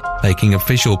faction, making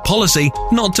official policy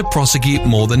not to prosecute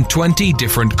more than 20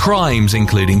 different crimes,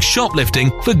 including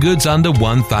shoplifting for goods under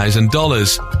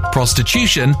 $1,000,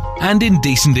 prostitution, and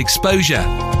indecent exposure.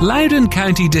 Loudoun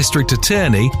County District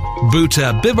Attorney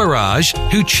Bhuta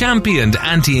Bibaraj, who championed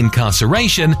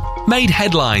anti-incarceration, made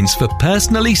headlines for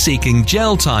personally seeking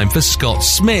jail time for Scott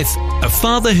Smith, a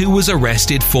father who was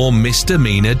arrested for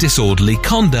misdemeanor disorderly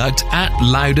conduct at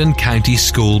Loudoun County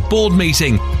School Board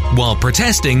meeting while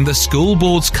protesting the school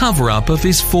board's cover-up of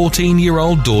his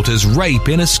 14-year-old daughter's rape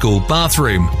in a school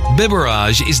bathroom.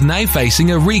 Biberage is now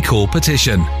facing a recall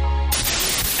petition.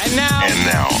 And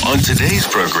now, on today's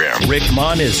program, Rick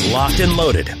Munn is locked and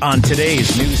loaded on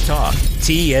today's News Talk,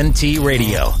 TNT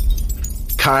Radio.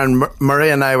 Karen, Murray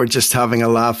and I were just having a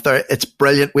laugh there. It's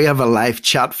brilliant. We have a live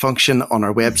chat function on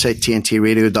our website,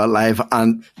 tntradio.live.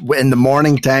 And in the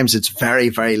morning times, it's very,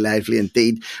 very lively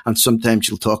indeed. And sometimes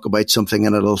you'll talk about something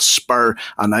and it'll spur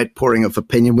an outpouring of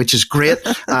opinion, which is great.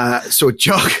 So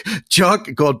Jock,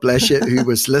 God bless you, who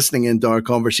was listening into our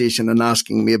conversation and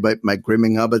asking me about my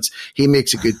grooming habits, he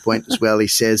makes a good point as well. He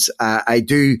says, I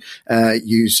do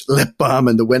use lip balm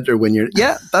in the winter when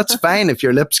that's fine. If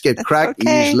your lips get cracked, you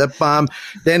use lip balm.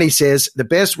 Then he says the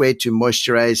best way to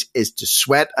moisturize is to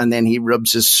sweat, and then he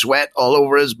rubs his sweat all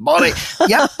over his body.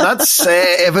 Yeah, that's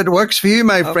if it works for you,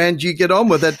 my friend, you get on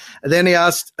with it. And then he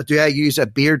asked, do I use a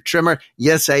beard trimmer?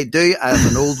 Yes, I do. I have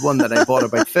an old one that I bought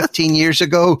about 15 years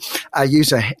ago. I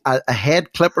use a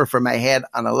head clipper for my head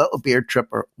and a little beard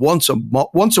trimmer once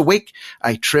a week.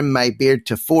 I trim my beard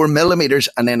to 4 millimeters,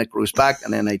 and then it grows back,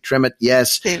 and then I trim it.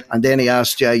 Yes. And then he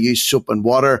asked, do I use soap and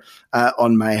water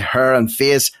on my hair and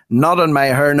face? Not on my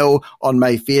hair, no. On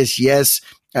my face, yes.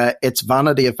 It's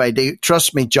vanity if I do.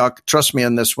 Trust me, Jock. Trust me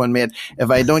on this one, mate. If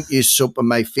I don't use soap on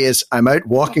my face, I'm out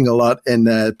walking a lot in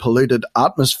a polluted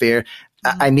atmosphere.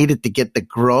 I needed to get the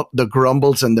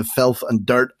grumbles and the filth and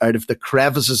dirt out of the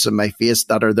crevices of my face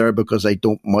that are there because I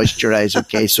don't moisturize.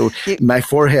 Okay, so my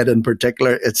forehead in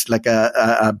particular, it's like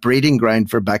a breeding ground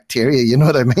for bacteria. You know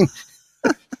what I mean?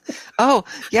 Oh,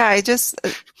 yeah. I just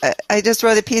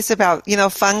wrote a piece about,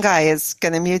 fungi is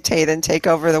going to mutate and take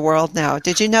over the world now.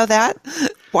 Did you know that?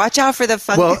 Watch out for the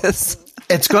fungus. Well,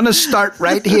 it's going to start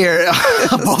right here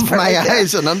above my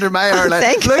eyes and under my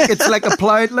hairline. Look, it's like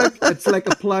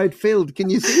a plowed field.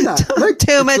 Can you see that? Look,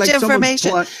 too much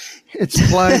information. It's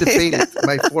plowed field.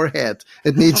 My forehead.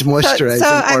 It needs moisturizing.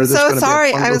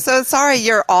 I'm so sorry.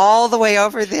 You're all the way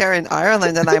over there in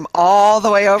Ireland, and I'm all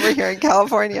the way over here in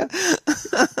California.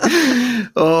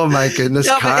 Oh my goodness,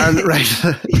 Karen! Right?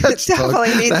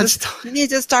 You need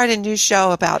to start a new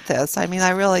show about this. I mean,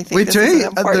 I really think this is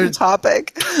an important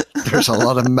topic. There's a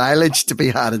lot of mileage to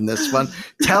be had in this one.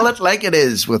 Tell it like it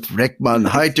is with Rick Munn.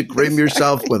 How to groom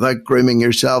yourself without grooming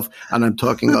yourself, and I'm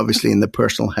talking obviously in the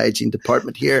personal hygiene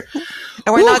department here.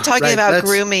 And we're not talking about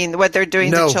grooming, what they're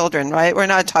doing to children, right? We're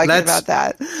not talking about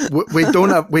that. We don't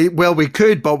have, we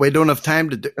could, but we don't have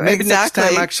time to do. Maybe next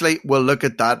time, actually, we'll look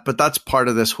at that. But that's part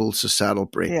of this whole societal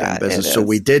breakdown business. So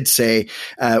we did say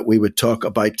we would talk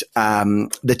about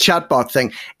the chatbot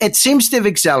thing. It seems to have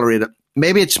accelerated.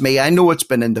 Maybe it's me. I know it's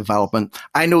been in development.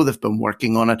 I know they've been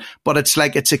working on it, but it's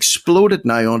like it's exploded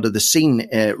now onto the scene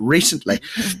recently.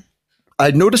 I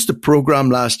noticed a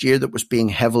program last year that was being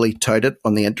heavily touted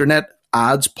on the internet,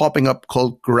 ads popping up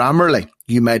called Grammarly.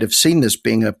 You might have seen this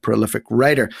being a prolific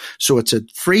writer. So it's a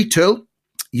free tool.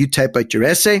 You type out your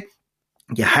essay,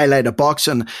 you highlight a box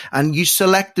and you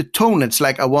select the tone. It's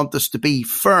like, I want this to be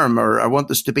firm, or I want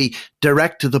this to be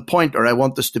direct to the point, or I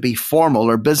want this to be formal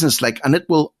or businesslike, and it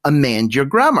will amend your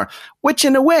grammar, which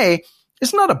in a way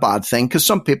it's not a bad thing, because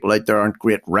some people out there aren't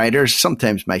great writers.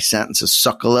 Sometimes my sentences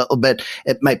suck a little bit.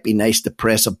 It might be nice to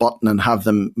press a button and have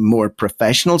them more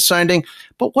professional sounding.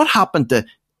 But what happened to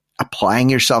applying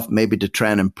yourself maybe to try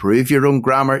and improve your own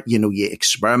grammar? You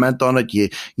experiment on it.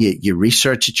 You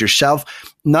research it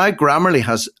yourself. Now Grammarly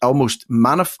has almost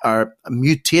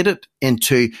mutated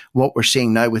into what we're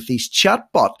seeing now with these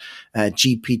chatbot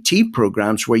GPT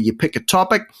programs, where you pick a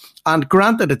topic. And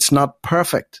granted, it's not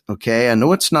perfect, okay? I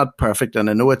know it's not perfect, and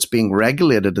I know it's being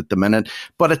regulated at the minute,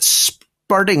 but it's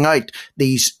spurting out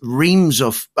these reams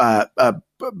of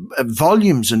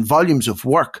volumes and volumes of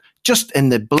work just in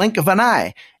the blink of an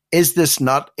eye. Is this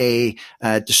not a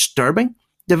disturbing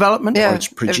development? Or it's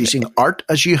producing art,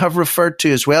 as you have referred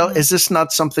to as well. Is this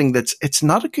not something it's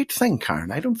not a good thing,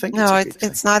 Karen? I don't think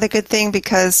it's not a good thing,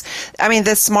 because, I mean,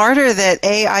 the smarter that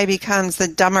AI becomes, the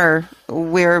dumber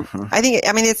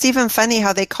it's even funny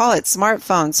how they call it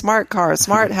smartphone, smart car,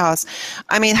 smart house.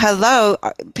 I mean, hello,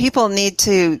 people need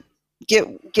to get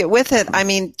with it. I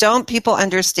mean, don't people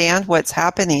understand what's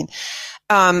happening?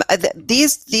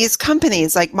 These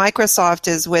companies like Microsoft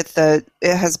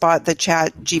has bought the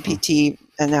Chat GPT,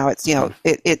 and now it's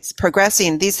it's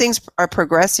progressing. These things are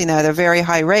progressing at a very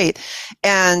high rate,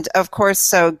 and of course,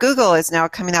 so Google is now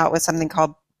coming out with something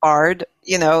called Bard,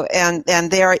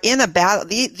 and they are in a battle.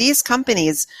 These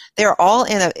companies, they're all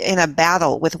in a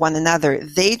battle with one another.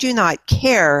 They do not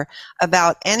care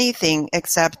about anything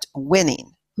except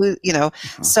winning.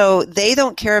 So they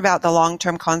don't care about the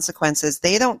long-term consequences.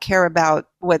 They don't care about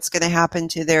what's going to happen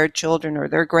to their children or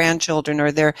their grandchildren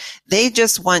they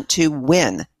just want to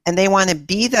win. And they want to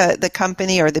be the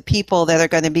company or the people that are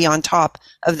going to be on top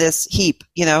of this heap,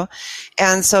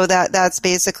 And so that's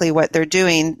basically what they're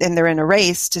doing. And they're in a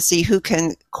race to see who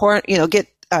can,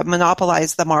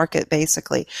 monopolize the market,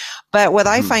 basically. But what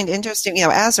I find interesting,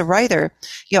 as a writer,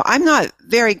 I'm not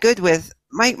very good with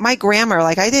my grammar.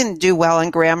 Like, I didn't do well in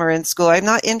grammar in school. I'm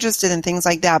not interested in things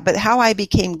like that. But how I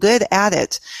became good at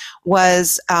it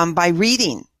was by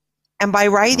reading. And by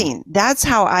writing, that's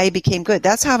how I became good.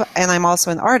 And I'm also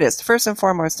an artist, first and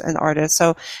foremost an artist.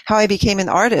 So how I became an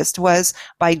artist was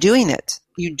by doing it.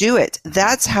 You do it.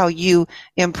 That's how you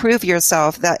improve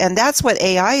yourself. And that's what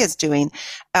AI is doing.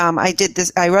 I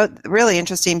wrote a really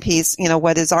interesting piece,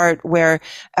 What is Art, where,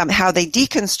 how they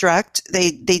deconstruct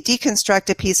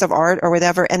a piece of art or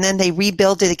whatever, and then they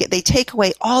rebuild it again. They take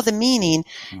away all the meaning,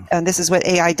 and this is what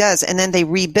AI does, and then they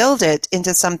rebuild it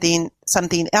into something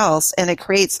else, and it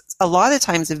creates a lot of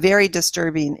times very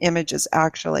disturbing images,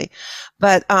 actually.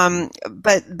 But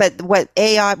what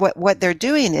AI, what they're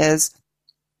doing is,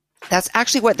 that's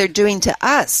actually what they're doing to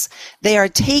us. They are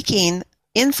taking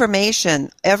information,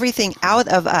 everything out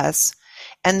of us,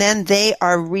 and then they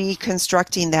are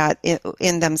reconstructing that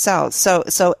in themselves.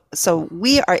 So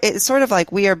we are, it's sort of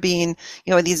like we are being,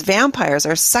 these vampires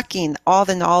are sucking all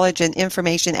the knowledge and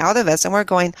information out of us, and we're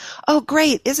going, oh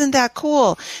great, isn't that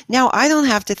cool? Now I don't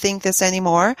have to think this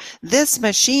anymore. This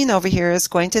machine over here is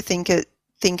going to think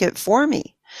it for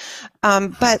me.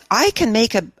 But I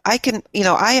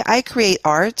create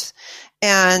art.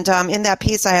 And, in that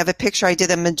piece, I have a picture. I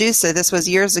did a Medusa. This was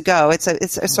years ago. It's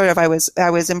a sort of, I was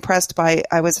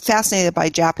fascinated by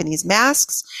Japanese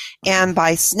masks and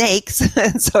by snakes.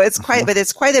 And so it's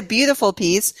quite a beautiful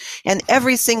piece. And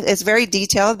it's very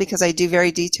detailed because I do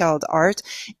very detailed art.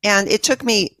 And it took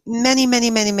me many,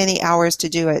 many, many, many hours to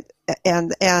do it.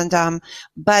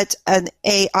 But an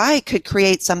AI could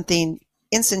create something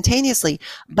instantaneously,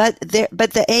 but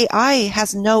the AI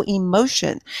has no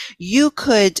emotion. You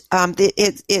could,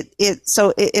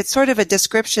 so it's sort of a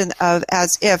description of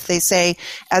as if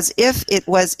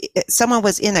someone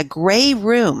was in a gray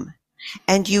room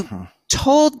and you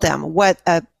told them what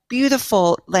a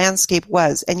beautiful landscape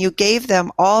was, and you gave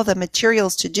them all the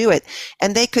materials to do it,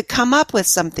 and they could come up with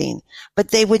something,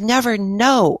 but they would never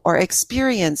know or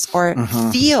experience or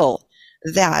feel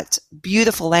that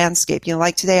beautiful landscape.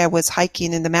 Like today I was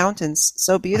hiking in the mountains,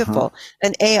 so beautiful.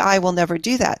 An AI will never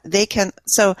do that. They can,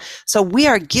 so we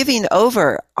are giving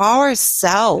over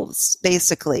ourselves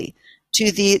basically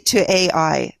to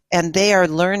AI, and they are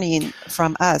learning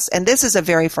from us. And this is a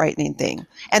very frightening thing.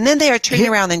 And then they are turning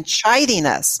around and chiding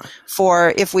us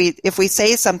for if we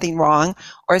say something wrong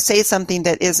or say something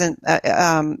that isn't,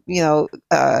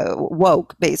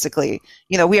 woke, basically.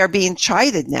 We are being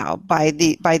chided now by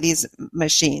these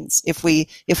machines if we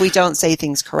don't say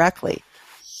things correctly.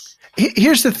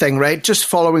 Here's the thing, right? Just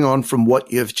following on from what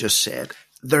you've just said.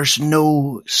 There's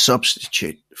no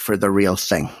substitute for the real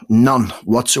thing. None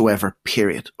whatsoever,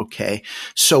 period. Okay.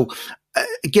 So,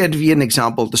 give you an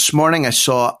example. This morning I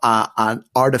saw an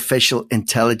artificial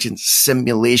intelligence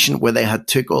simulation where they had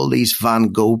took all these Van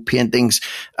Gogh paintings,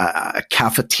 a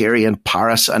cafeteria in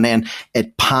Paris, and then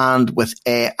it panned with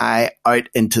AI out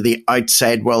into the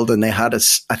outside world, and they had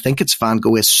I think it's Van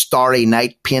Gogh, a starry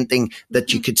night painting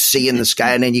that you could see in the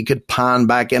sky, and then you could pan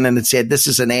back in and it said, this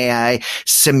is an AI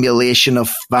simulation of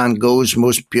Van Gogh's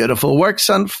most beautiful works.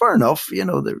 And fair enough,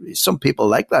 some people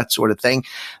like that sort of thing.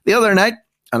 The other night,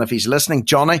 and if he's listening,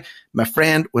 Johnny, my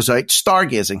friend was out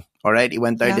stargazing. All right. He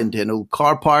went out into an old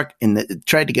car park and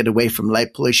tried to get away from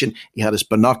light pollution. He had his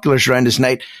binoculars around his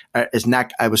neck.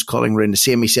 I was calling around the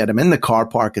same. He said, I'm in the car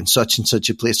park in such and such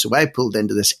a place. So I pulled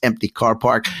into this empty car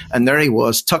park, and there he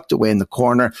was tucked away in the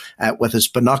corner with his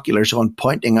binoculars on,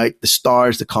 pointing out the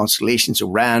stars, the constellations,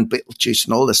 Orion, Betelgeuse,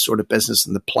 and all this sort of business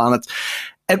and the planets.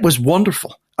 It was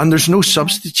wonderful. And there's no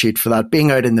substitute for that. Being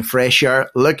out in the fresh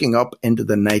air, looking up into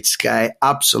the night sky,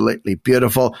 absolutely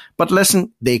beautiful. But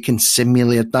listen, they can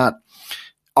simulate that.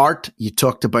 Art, you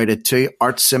talked about it too,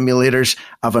 art simulators.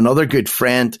 I have another good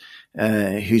friend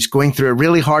who's going through a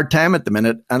really hard time at the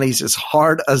minute, and he's as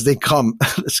hard as they come.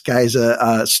 This guy's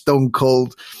a stone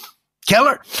cold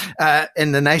killer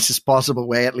in the nicest possible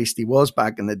way. At least he was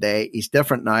back in the day. He's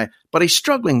different now, but he's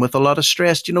struggling with a lot of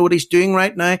stress. Do you know what he's doing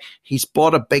right now? He's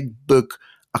bought a big book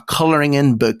a colouring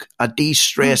in book, a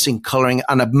de-stressing colouring,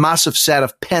 and a massive set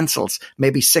of pencils,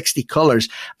 maybe 60 colours,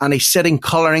 and he's sitting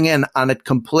colouring in, and it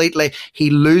completely, he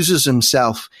loses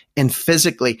himself in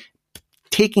physically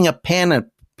taking a pen and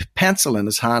pencil in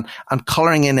his hand and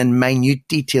colouring in minute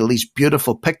detail these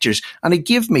beautiful pictures. And he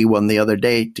gave me one the other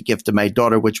day to give to my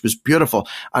daughter, which was beautiful.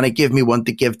 And he gave me one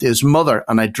to give to his mother,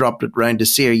 and I dropped it round to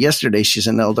see her yesterday. She's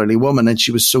an elderly woman, and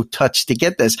she was so touched to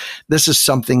get this. This is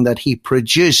something that he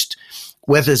produced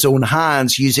with his own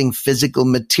hands using physical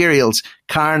materials.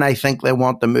 Karen, I think they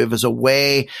want to move us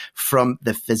away from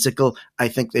the physical. I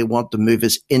think they want to move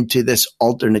us into this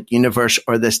alternate universe,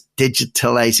 or this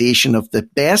digitalization of the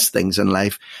best things in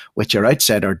life, which are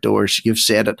outside our doors. You've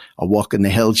said it, a walk in the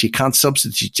hills. You can't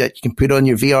substitute it. You can put on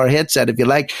your VR headset if you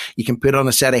like. You can put on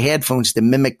a set of headphones to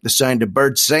mimic the sound of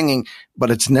birds singing,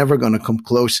 but it's never going to come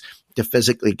close to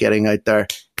physically getting out there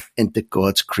into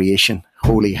God's creation.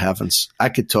 Holy heavens. I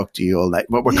could talk to you all night,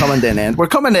 but we're coming to an end. We're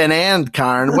coming to an end,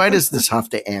 Karen. Why does this have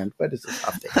to end? Why does this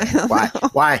have to end?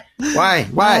 Why?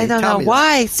 I don't know.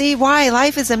 Why? See, why?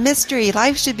 Life is a mystery.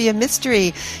 Life should be a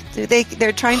mystery.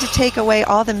 They're trying to take away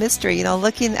all the mystery. You know,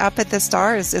 looking up at the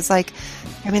stars is like,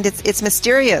 I mean, it's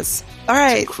mysterious. All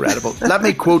right. It's incredible. Let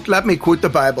me quote the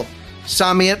Bible.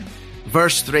 Psalm 8.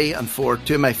 Verse 3 and 4,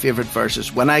 two of my favourite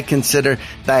verses. When I consider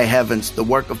thy heavens, the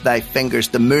work of thy fingers,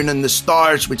 the moon and the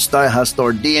stars which thou hast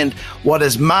ordained, what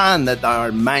is man that thou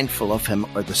art mindful of him,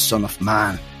 or the son of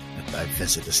man that thou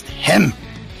visitest him?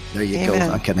 There you go.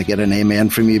 And can I get an amen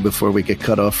from you before we get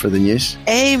cut off for the news?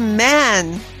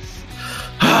 Amen.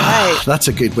 Right. That's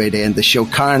a good way to end the show.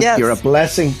 Karen, yes. You're a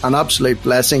blessing, an absolute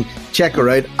blessing. Check her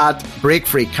out at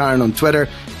BreakFreeKaren on Twitter,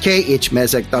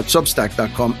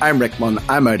 khmezek.substack.com. I'm Rick Munn.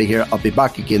 I'm out of here. I'll be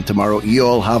back again tomorrow. You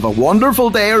all have a wonderful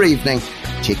day or evening.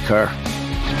 Take care.